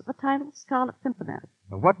France at the time of the Scarlet Pimpernel.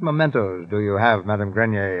 What mementos do you have, Madame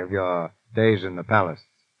Grenier, of your days in the palace?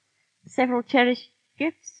 Several cherished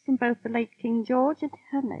gifts from both the late King George and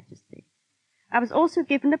Her Majesty. I was also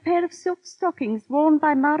given a pair of silk stockings worn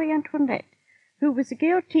by Marie Antoinette, who was the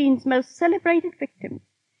guillotine's most celebrated victim.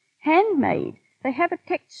 Handmade, they have a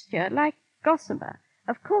texture like gossamer.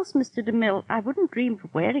 Of course, Mr. DeMille, I wouldn't dream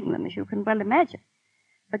of wearing them, as you can well imagine.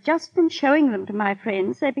 But just from showing them to my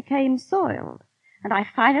friends, they became soiled, and I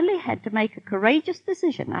finally had to make a courageous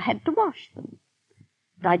decision. I had to wash them.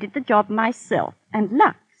 But I did the job myself, and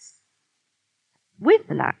Lux. With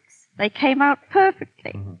Lux, they came out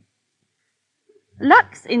perfectly. Mm-hmm.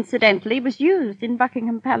 Lux, incidentally, was used in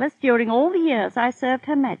Buckingham Palace during all the years I served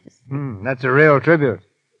Her Majesty. That's a real tribute.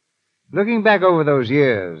 Looking back over those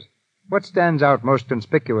years, what stands out most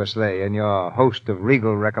conspicuously in your host of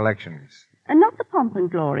regal recollections? And not the pomp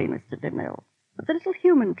and glory, Mr. DeMille, but the little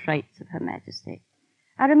human traits of Her Majesty.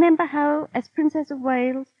 I remember how, as Princess of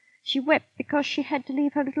Wales, she wept because she had to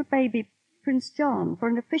leave her little baby, Prince John, for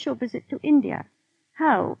an official visit to India.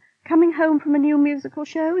 How, Coming home from a new musical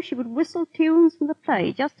show, she would whistle tunes from the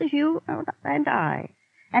play, just as you and I.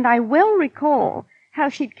 And I well recall how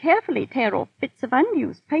she'd carefully tear off bits of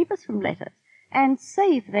unused papers from letters and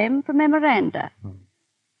save them for memoranda.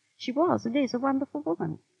 She was and is a wonderful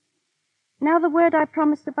woman. Now the word I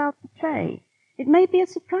promised about the play. It may be a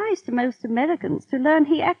surprise to most Americans to learn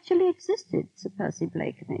he actually existed, Sir Percy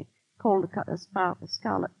Blakeney, called the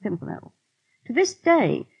Scarlet Pimpernel. To this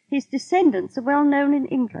day, his descendants are well known in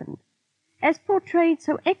England. As portrayed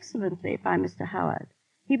so excellently by Mr. Howard,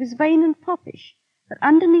 he was vain and foppish, but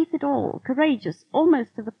underneath it all, courageous,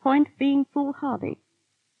 almost to the point of being foolhardy.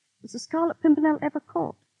 Was the Scarlet Pimpernel ever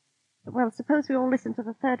caught? Well, suppose we all listen to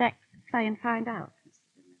the third act of the play and find out.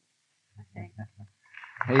 Okay.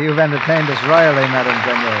 You've entertained us royally, Madame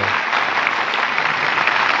Grenier.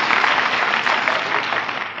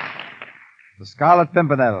 The Scarlet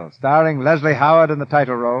Pimpernel, starring Leslie Howard in the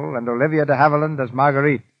title role and Olivia de Havilland as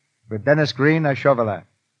Marguerite, with Dennis Green as Chauvelin.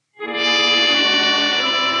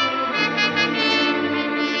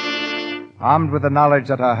 Armed with the knowledge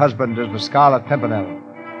that her husband is the Scarlet Pimpernel,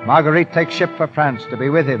 Marguerite takes ship for France to be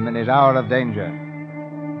with him in his hour of danger.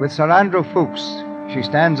 With Sir Andrew Fuchs, she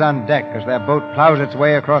stands on deck as their boat plows its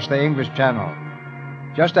way across the English Channel.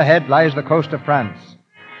 Just ahead lies the coast of France,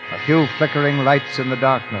 a few flickering lights in the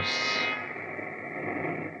darkness.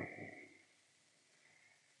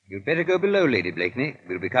 You'd better go below, Lady Blakeney.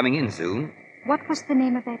 We'll be coming in soon. What was the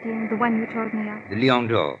name of that inn, the one you told me of? The Lion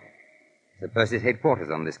d'Or. Sir Percy's headquarters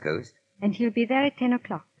on this coast. And he'll be there at 10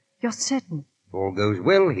 o'clock. You're certain? If all goes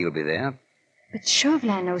well, he'll be there. But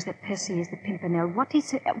Chauvelin knows that Percy is the Pimpernel. What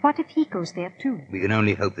if he goes there, too? We can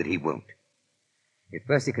only hope that he won't. If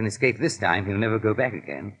Percy can escape this time, he'll never go back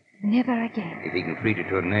again. Never again. If he can free de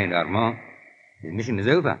Tournay and Armand, his mission is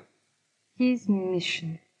over. His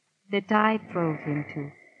mission that I drove him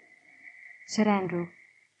to. Sir Andrew,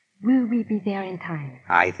 will we be there in time?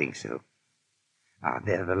 I think so. Ah,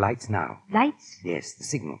 there are the lights now. Lights? Yes, the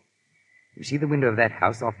signal. You see the window of that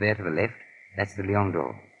house off there to the left? That's the Lion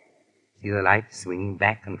d'Or. See the light swinging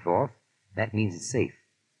back and forth? That means it's safe.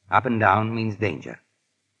 Up and down means danger.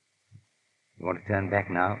 You want to turn back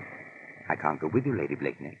now? I can't go with you, Lady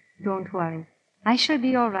Blakeney. Don't worry. I shall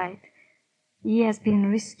be all right. He has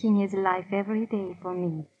been risking his life every day for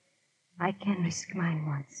me. I can risk mine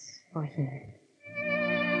once for him.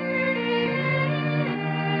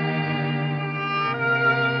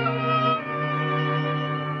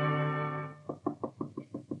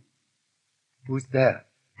 Who's there?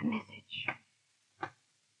 A message.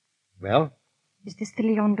 Well? Is this the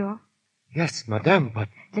Lion d'Or? Yes, madame, but...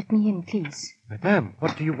 Let me in, please. Madame,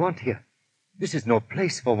 what do you want here? This is no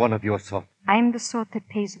place for one of your sort. I'm the sort that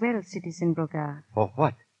pays well, Citizen Brogard. For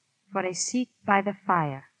what? For a seat by the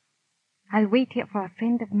fire. I'll wait here for a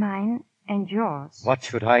friend of mine and yours. What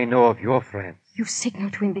should I know of your friend? You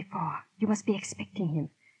signaled to him before. You must be expecting him.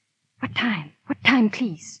 What time? What time,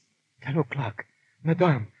 please? 10 o'clock.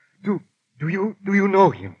 Madame, do you know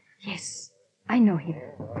him? Yes, I know him.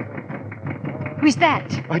 Who is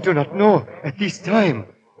that? I do not know at this time.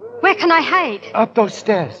 Where can I hide? Up those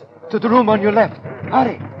stairs, to the room on your left.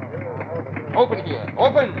 Hurry. Open here.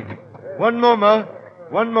 Open. One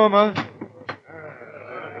moment.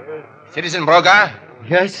 Citizen Brogard?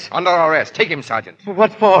 Yes? Under arrest. Take him, Sergeant.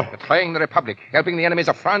 What for? Betraying the Republic, helping the enemies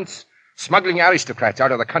of France, smuggling aristocrats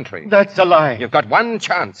out of the country. That's a lie. You've got one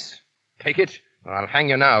chance. Take it, or I'll hang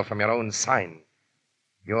you now from your own sign.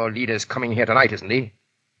 Your leader's coming here tonight, isn't he?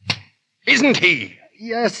 Isn't he?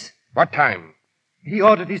 Yes. What time? He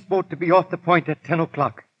ordered his boat to be off the point at 10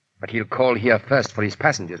 o'clock. But he'll call here first for his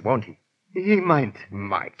passengers, won't he? He might.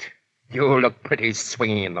 Might. You look pretty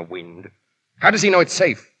swinging in the wind. How does he know it's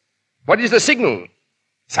safe? What is the signal?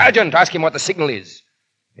 Sergeant, ask him what the signal is.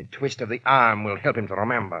 A twist of the arm will help him to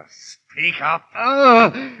remember. Speak up.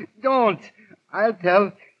 Don't. I'll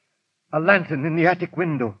tell. A lantern in the attic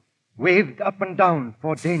window, waved up and down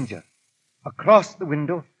for danger. Across the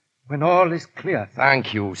window, when all is clear.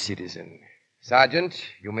 Thank you, citizen. Sergeant,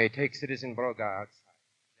 you may take Citizen Brogard outside.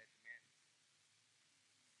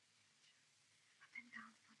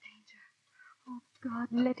 God,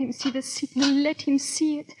 let him see the signal. Let him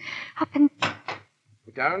see it. Up and...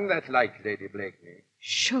 Put down that light, Lady Blakeney.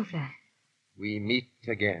 Chauvelin. We meet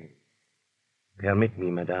again. Permit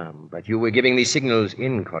me, madame, but you were giving the signals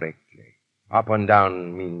incorrectly. Up and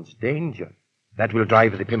down means danger. That will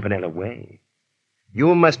drive the Pimpernel away.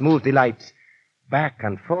 You must move the light back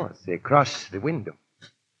and forth across the window.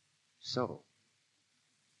 So.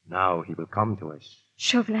 Now he will come to us.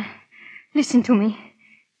 Chauvelin, listen to me.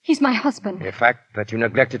 He's my husband. A fact that you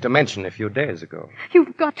neglected to mention a few days ago.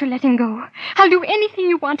 You've got to let him go. I'll do anything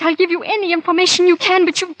you want. I'll give you any information you can,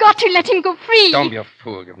 but you've got to let him go free. Don't be a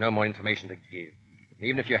fool. You've no more information to give.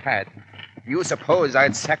 Even if you had, do you suppose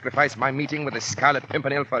I'd sacrifice my meeting with the Scarlet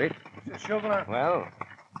Pimpernel for it? Monsieur Chauvelin. Well?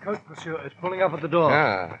 Coach, monsieur, is pulling up at the door.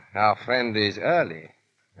 Ah, our friend is early.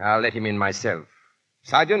 I'll let him in myself.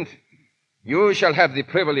 Sergeant, you shall have the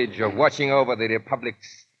privilege of watching over the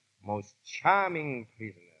Republic's most charming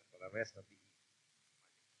prisoner for the rest of the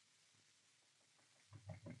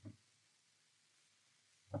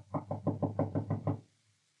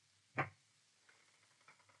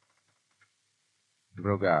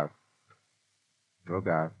Brogard.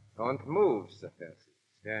 Brogard. Don't move, Sir Percy.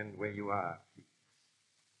 Stand where you are.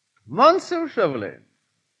 Monsieur Chauvelin.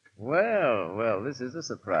 Well, this is a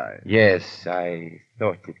surprise. Yes, I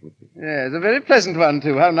thought it would be. Yes, a very pleasant one,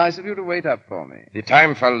 too. How nice of you to wait up for me. The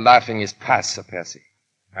time for laughing is past, Sir Percy.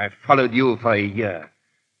 I've followed you for a year.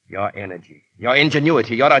 Your energy, your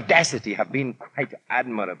ingenuity, your audacity have been quite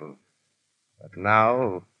admirable. But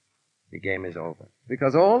now, the game is over.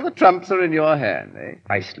 Because all the trumps are in your hand, eh?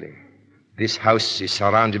 Precisely. This house is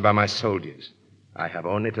surrounded by my soldiers. I have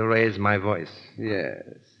only to raise my voice. Yes,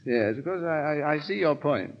 of course, I see your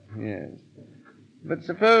point, yes. But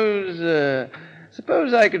suppose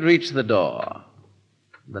I could reach the door.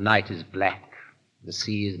 The night is black. The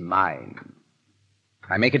sea is mine.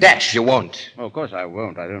 I make a dash. You won't. Oh, of course I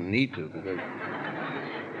won't. I don't need to, because...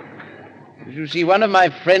 You see, one of my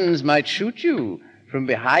friends might shoot you from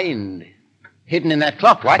behind, hidden in that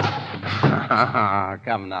clock. What?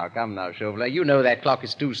 Come now, Chauvelin. You know that clock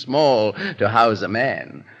is too small to house a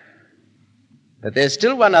man. But there's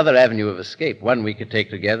still one other avenue of escape, one we could take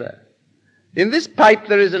together. In this pipe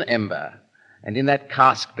there is an ember, and in that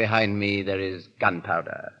cask behind me there is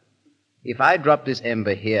gunpowder. If I drop this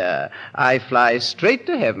ember here, I fly straight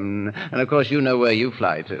to heaven, and of course you know where you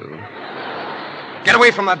fly to. Get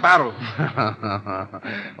away from that barrel.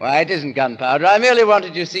 Why, it isn't gunpowder. I merely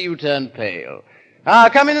wanted to see you turn pale. Ah,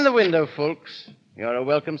 come in the window, folks. You're a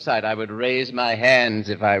welcome sight. I would raise my hands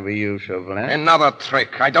if I were you, Chauvelin. Another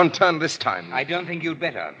trick. I don't turn this time. I don't think you'd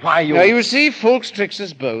better. Why, you... Now, you see, Fulks tricks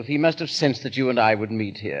us both. He must have sensed that you and I would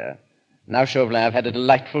meet here. Now, Chauvelin, I've had a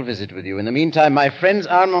delightful visit with you. In the meantime, my friends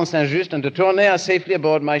Armand Saint-Just and de Tournay are safely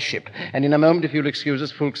aboard my ship. And in a moment, if you'll excuse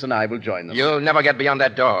us, Fulks and I will join them. You'll never get beyond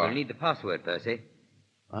that door. We'll need the password, Percy.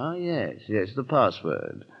 Ah, yes, the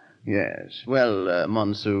password. Yes. Well,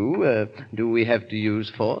 Monsieur, do we have to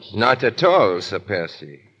use force? Not at all, Sir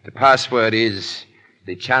Percy. The password is,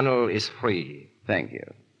 the channel is free. Thank you.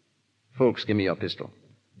 Folks, give me your pistol.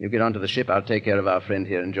 You get onto the ship, I'll take care of our friend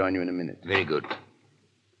here and join you in a minute. Very good.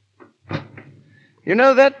 You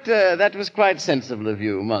know, that was quite sensible of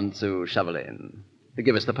you, Monsieur Chauvelin, to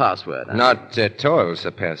give us the password. Not at all,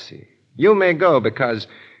 Sir Percy. You may go because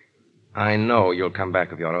I know you'll come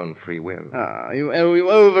back of your own free will. Ah,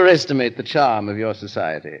 you overestimate the charm of your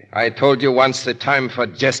society. I told you once the time for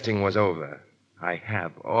jesting was over. I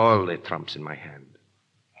have all the trumps in my hand.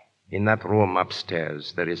 In that room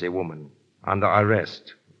upstairs, there is a woman under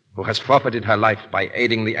arrest who has forfeited her life by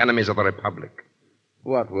aiding the enemies of the Republic.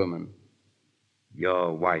 What woman?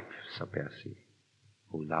 Your wife, Sir Percy,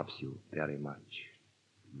 who loves you very much.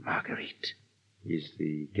 Marguerite. Is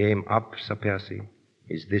the game up, Sir Percy?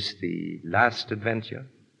 Is this the last adventure?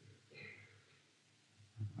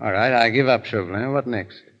 All right, I give up, Chauvelin. What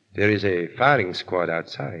next? There is a firing squad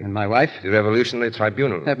outside. And my wife? The Revolutionary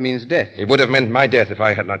Tribunal. That means death. It would have meant my death if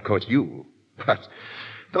I had not caught you. But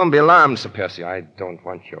don't be alarmed, Sir Percy. I don't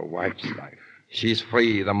want your wife's life. She's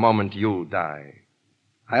free the moment you die.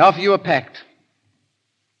 I offer you a pact.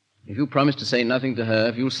 If you promise to say nothing to her,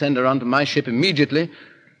 if you'll send her onto my ship immediately,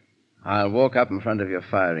 I'll walk up in front of your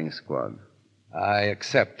firing squad. I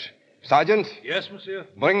accept. Sergeant? Yes, monsieur?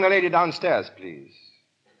 Bring the lady downstairs, please.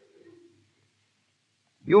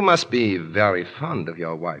 You must be very fond of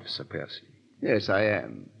your wife, Sir Percy. Yes, I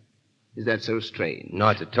am. Is that so strange?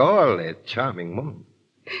 Not at all. A charming woman.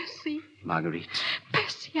 Percy. Marguerite.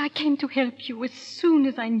 Percy, I came to help you as soon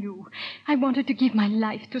as I knew. I wanted to give my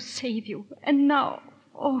life to save you. And now,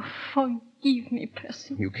 oh, forgive me,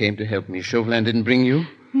 Percy. You came to help me. Chauvelin didn't bring you?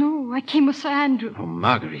 No, I came with Sir Andrew. Oh,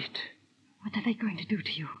 Marguerite. What are they going to do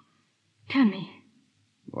to you? Tell me.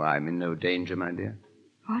 Well, I'm in no danger, my dear.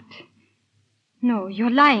 What? No, you're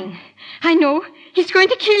lying. I know. He's going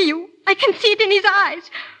to kill you. I can see it in his eyes.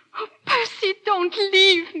 Oh, Percy, don't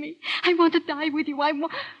leave me. I want to die with you. I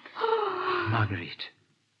want... Oh. Marguerite.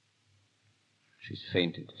 She's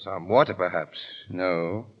fainted. Some water, perhaps.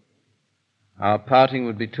 No. Our parting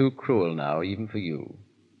would be too cruel now, even for you.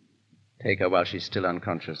 Take her while she's still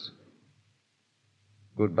unconscious.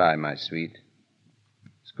 Goodbye, my sweet.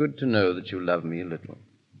 It's good to know that you love me a little.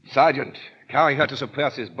 Sergeant, carry her to Sir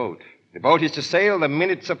Percy's boat. The boat is to sail the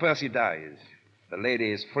minute Sir Percy dies. The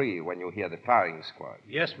lady is free when you hear the firing squad.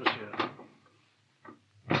 Yes, monsieur.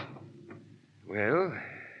 Well,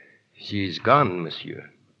 she's gone, monsieur.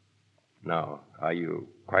 Now, are you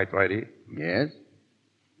quite ready? Yes.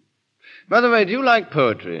 By the way, do you like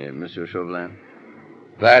poetry, Monsieur Chauvelin?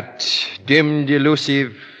 That dim,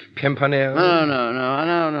 delusive Pimpernel?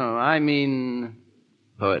 No. I mean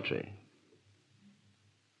poetry.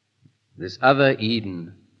 This other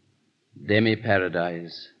Eden,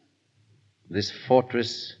 demi-paradise, this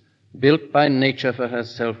fortress built by nature for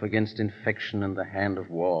herself against infection and the hand of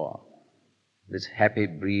war, this happy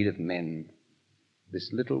breed of men,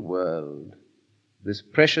 this little world, this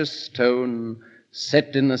precious stone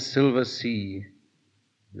set in the silver sea,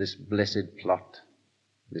 this blessed plot,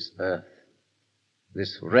 this earth,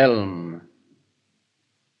 this realm,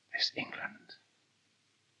 this England.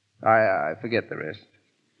 I forget the rest.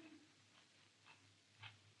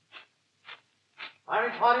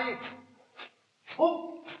 Irish party.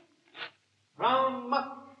 Hope. Round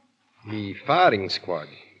muck. The firing squad.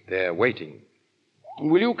 They're waiting.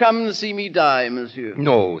 Will you come and see me die, monsieur?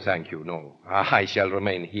 No, thank you, no. I shall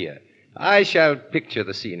remain here. I shall picture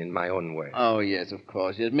the scene in my own way. Oh, yes, of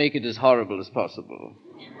course. Yes, make it as horrible as possible.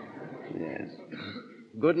 Yes.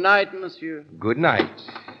 Good night, monsieur. Good night.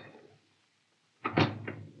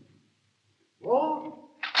 Roll.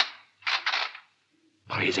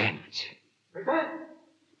 Present. Present.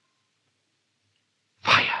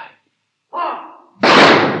 Fire. Fire.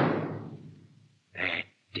 That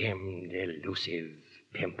dim, delusive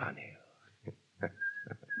Pimpernel.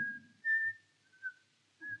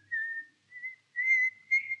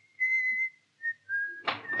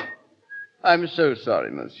 I'm so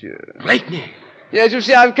sorry, monsieur. Blakeney! Yes, you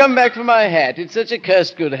see, I've come back for my hat. It's such a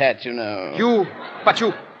cursed good hat, you know. You.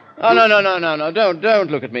 Oh, no.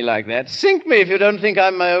 Don't look at me like that. Sink me if you don't think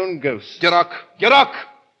I'm my own ghost. Duroc!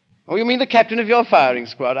 Oh, you mean the captain of your firing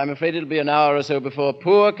squad? I'm afraid it'll be an hour or so before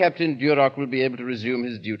poor Captain Duroc will be able to resume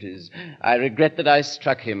his duties. I regret that I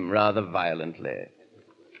struck him rather violently.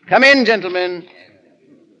 Come in, gentlemen.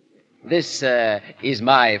 This is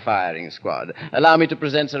my firing squad. Allow me to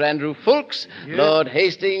present Sir Andrew Fulks, Lord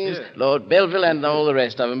Hastings, Lord Belville, and all the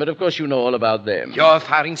rest of them. But, of course, you know all about them. Your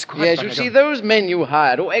firing squad? Yes, you see, those men you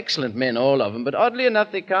hired, excellent men, all of them. But oddly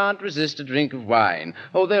enough, they can't resist a drink of wine.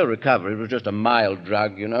 Oh, they'll recover. It was just a mild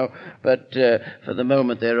drug, you know. But for the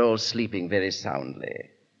moment, they're all sleeping very soundly.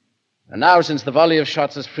 And now, since the volley of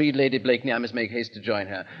shots has freed Lady Blakeney, I must make haste to join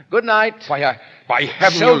her. Good night. By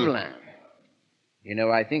heaven, Chauvelin. You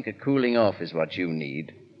know, I think a cooling off is what you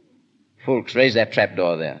need. Fulks, raise that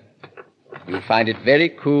trapdoor there. You'll find it very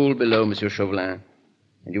cool below, Monsieur Chauvelin,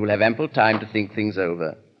 and you will have ample time to think things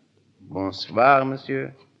over. Bonsoir,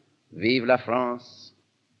 monsieur. Vive la France.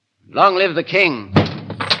 Long live the king.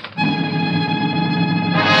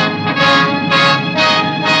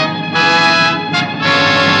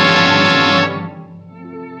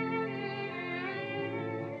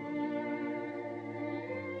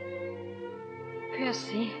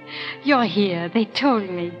 Percy, you're here. They told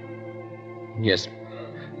me. Yes.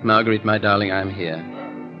 Marguerite, my darling, I'm here.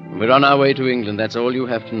 We're on our way to England. That's all you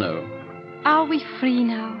have to know. Are we free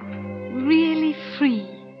now? Really free?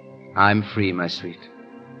 I'm free, my sweet.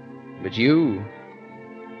 But you...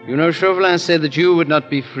 You know, Chauvelin said that you would not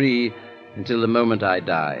be free until the moment I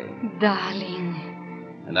die.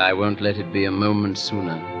 Darling. And I won't let it be a moment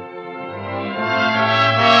sooner.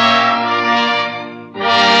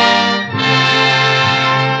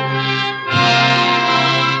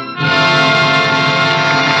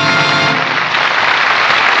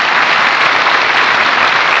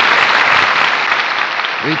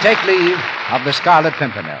 We take leave of the Scarlet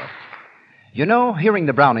Pimpernel. You know, hearing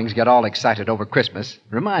the Brownings get all excited over Christmas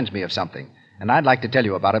reminds me of something, and I'd like to tell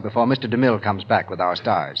you about it before Mr. DeMille comes back with our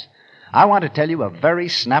stars. I want to tell you a very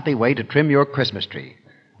snappy way to trim your Christmas tree.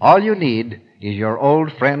 All you need is your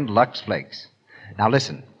old friend Lux Flakes. Now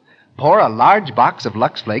listen. Pour a large box of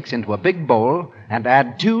Lux Flakes into a big bowl and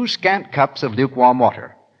add 2 scant cups of lukewarm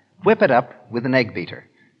water. Whip it up with an egg beater.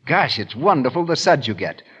 Gosh, it's wonderful the suds you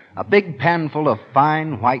get. A big pan full of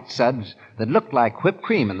fine white suds that look like whipped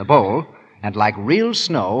cream in the bowl and like real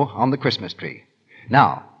snow on the Christmas tree.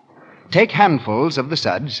 Now, take handfuls of the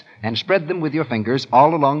suds and spread them with your fingers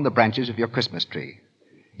all along the branches of your Christmas tree.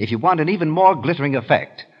 If you want an even more glittering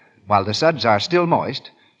effect, while the suds are still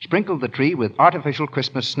moist, sprinkle the tree with artificial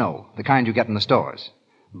Christmas snow, the kind you get in the stores.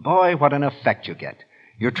 Boy, what an effect you get.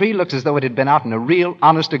 Your tree looks as though it had been out in a real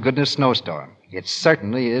honest-to-goodness snowstorm. It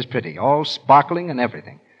certainly is pretty, all sparkling and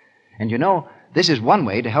everything. And you know, This is one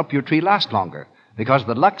way to help your tree last longer, because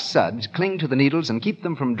the Lux suds cling to the needles and keep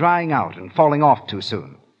them from drying out and falling off too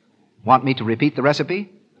soon. Want me to repeat the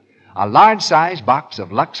recipe? A large-sized box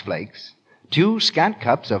of Lux Flakes, 2 scant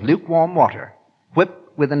cups of lukewarm water,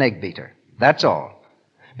 whipped with an egg beater. That's all.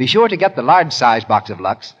 Be sure to get the large-sized box of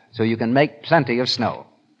Lux so you can make plenty of snow.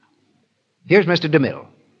 Here's Mr. DeMille.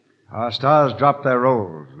 Our stars drop their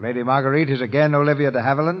roles. Lady Marguerite is again Olivia de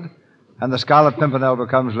Havilland, and the Scarlet Pimpernel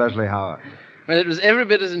becomes Leslie Howard. Well, it was every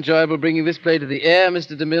bit as enjoyable bringing this play to the air,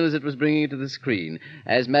 Mr. DeMille, as it was bringing it to the screen.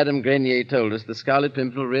 As Madame Grenier told us, the Scarlet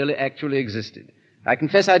Pimpernel really actually existed. I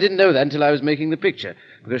confess I didn't know that until I was making the picture,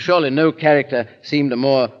 because surely no character seemed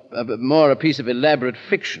more a piece of elaborate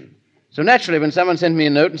fiction. So naturally, when someone sent me a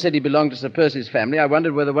note and said he belonged to Sir Percy's family, I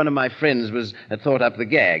wondered whether one of my friends had thought up the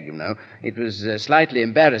gag, you know. It was slightly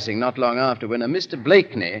embarrassing not long after when a Mr.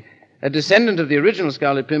 Blakeney, a descendant of the original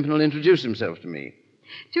Scarlet Pimpernel, introduced himself to me.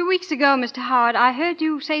 2 weeks ago, Mr. Howard, I heard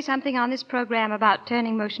you say something on this program about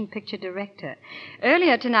turning motion picture director.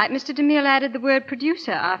 Earlier tonight, Mr. DeMille added the word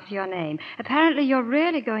producer after your name. Apparently, you're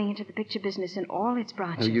really going into the picture business in all its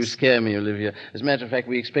branches. Oh, you scare me, Olivia. As a matter of fact,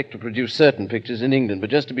 we expect to produce certain pictures in England, but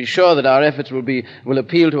just to be sure that our efforts will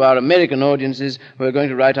appeal to our American audiences, we're going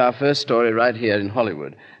to write our first story right here in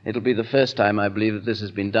Hollywood. It'll be the first time, I believe, that this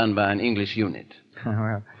has been done by an English unit.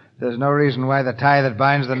 Well, there's no reason why the tie that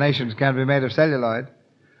binds the nations can't be made of celluloid.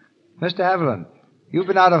 Mr. Haviland, you've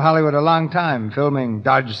been out of Hollywood a long time, filming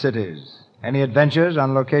Dodge Cities. Any adventures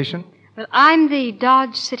on location? Well, I'm the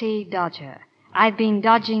Dodge City Dodger. I've been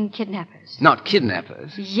dodging kidnappers. Not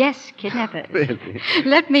kidnappers? Yes, kidnappers. Really?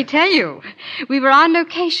 Let me tell you. We were on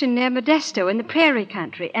location near Modesto in the prairie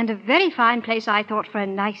country, and a very fine place, I thought, for a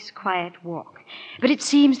nice, quiet walk. But it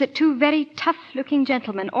seems that 2 very tough-looking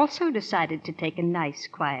gentlemen also decided to take a nice,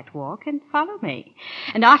 quiet walk and follow me.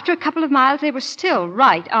 And after a couple of miles, they were still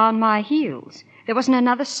right on my heels. There wasn't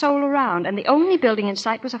another soul around, and the only building in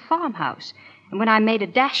sight was a farmhouse. And when I made a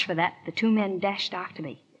dash for that, the 2 men dashed after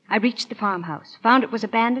me. I reached the farmhouse, found it was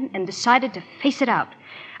abandoned, and decided to face it out.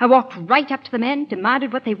 I walked right up to the men,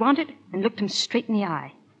 demanded what they wanted, and looked them straight in the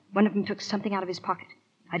eye. One of them took something out of his pocket.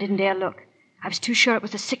 I didn't dare look. I was too sure it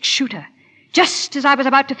was a 6-shooter. Just as I was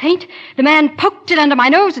about to faint, the man poked it under my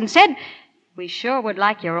nose and said, "We sure would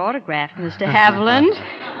like your autograph, Mr. Haviland."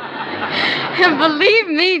 Believe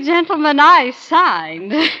me, gentlemen, I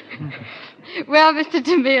signed. Well, Mr.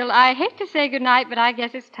 DeMille, I hate to say goodnight, but I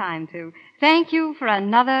guess it's time to. Thank you for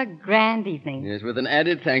another grand evening. Yes, with an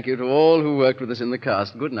added thank you to all who worked with us in the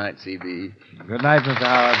cast. Good night, C.B. Good night, Mr.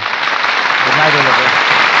 Howard. Good night, Olivia.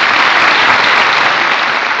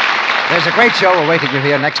 There's a great show awaiting you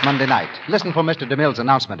here next Monday night. Listen for Mr. DeMille's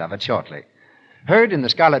announcement of it shortly. Heard in The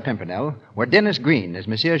Scarlet Pimpernel were Dennis Green as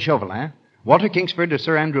Monsieur Chauvelin, Walter Kingsford as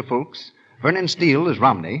Sir Andrew Ffoulkes, Vernon Steele as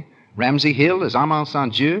Romney, Ramsay Hill as Armand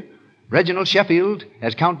St. Reginald Sheffield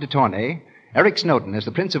as Count de Tournay, Eric Snowden as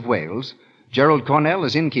the Prince of Wales, Gerald Cornell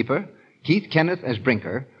as innkeeper, Keith Kenneth as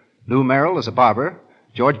Brinker, Lou Merrill as a barber,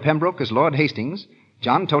 George Pembroke as Lord Hastings,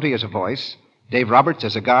 John Toty as a voice, Dave Roberts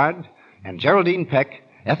as a guard, and Geraldine Peck,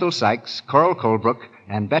 Ethel Sykes, Coral Colebrook,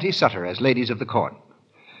 and Betty Sutter as ladies of the court.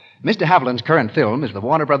 Mr. Haviland's current film is the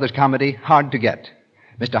Warner Brothers comedy Hard to Get.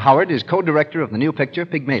 Mr. Howard is co-director of the new picture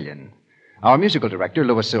Pygmalion. Our musical director,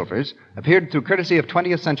 Louis Silvers, appeared through courtesy of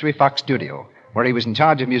 20th Century Fox Studio, where he was in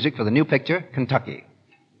charge of music for the new picture Kentucky.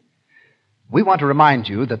 We want to remind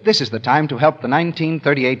you that this is the time to help the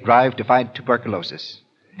 1938 drive to fight tuberculosis.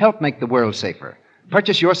 Help make the world safer.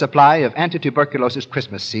 Purchase your supply of anti-tuberculosis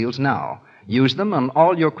Christmas seals now. Use them on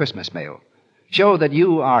all your Christmas mail. Show that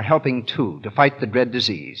you are helping, too, to fight the dread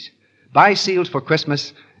disease. Buy seals for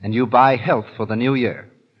Christmas, and you buy health for the new year.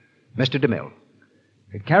 Mr. DeMille.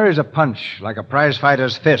 It carries a punch like a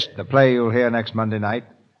prize-fighter's fist, the play you'll hear next Monday night.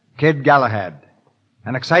 Kid Galahad.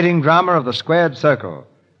 An exciting drama of the squared circle.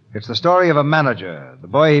 It's the story of a manager, the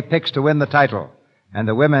boy he picks to win the title, and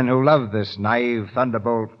the women who love this naive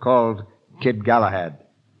thunderbolt called Kid Galahad.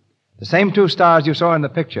 The same 2 stars you saw in the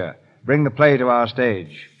picture bring the play to our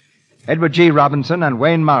stage. Edward G. Robinson and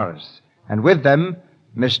Wayne Morris, and with them,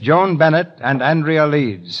 Miss Joan Bennett and Andrea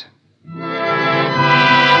Leeds.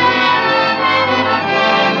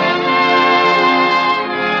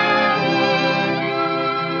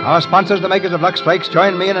 Our sponsors, the makers of Lux Flakes,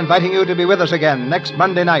 join me in inviting you to be with us again next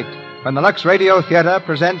Monday night when the Lux Radio Theater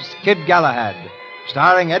presents Kid Galahad,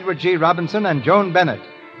 starring Edward G. Robinson and Joan Bennett,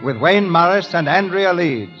 with Wayne Morris and Andrea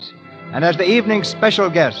Leeds. And as the evening's special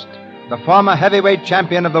guest, the former heavyweight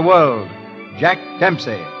champion of the world, Jack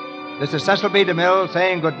Dempsey. This is Cecil B. DeMille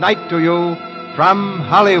saying good night to you from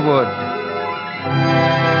Hollywood.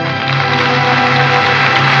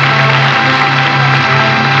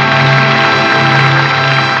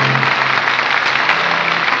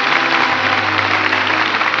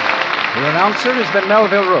 Announcer has been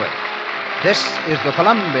Melville Ruick. This is the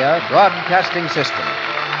Columbia Broadcasting System.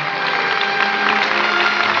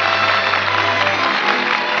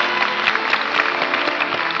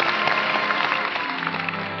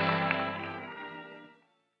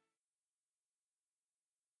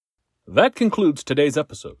 That concludes today's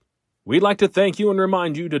episode. We'd like to thank you and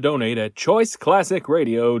remind you to donate at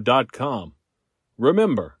choiceclassicradio.com.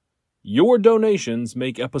 Remember, your donations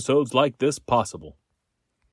make episodes like this possible.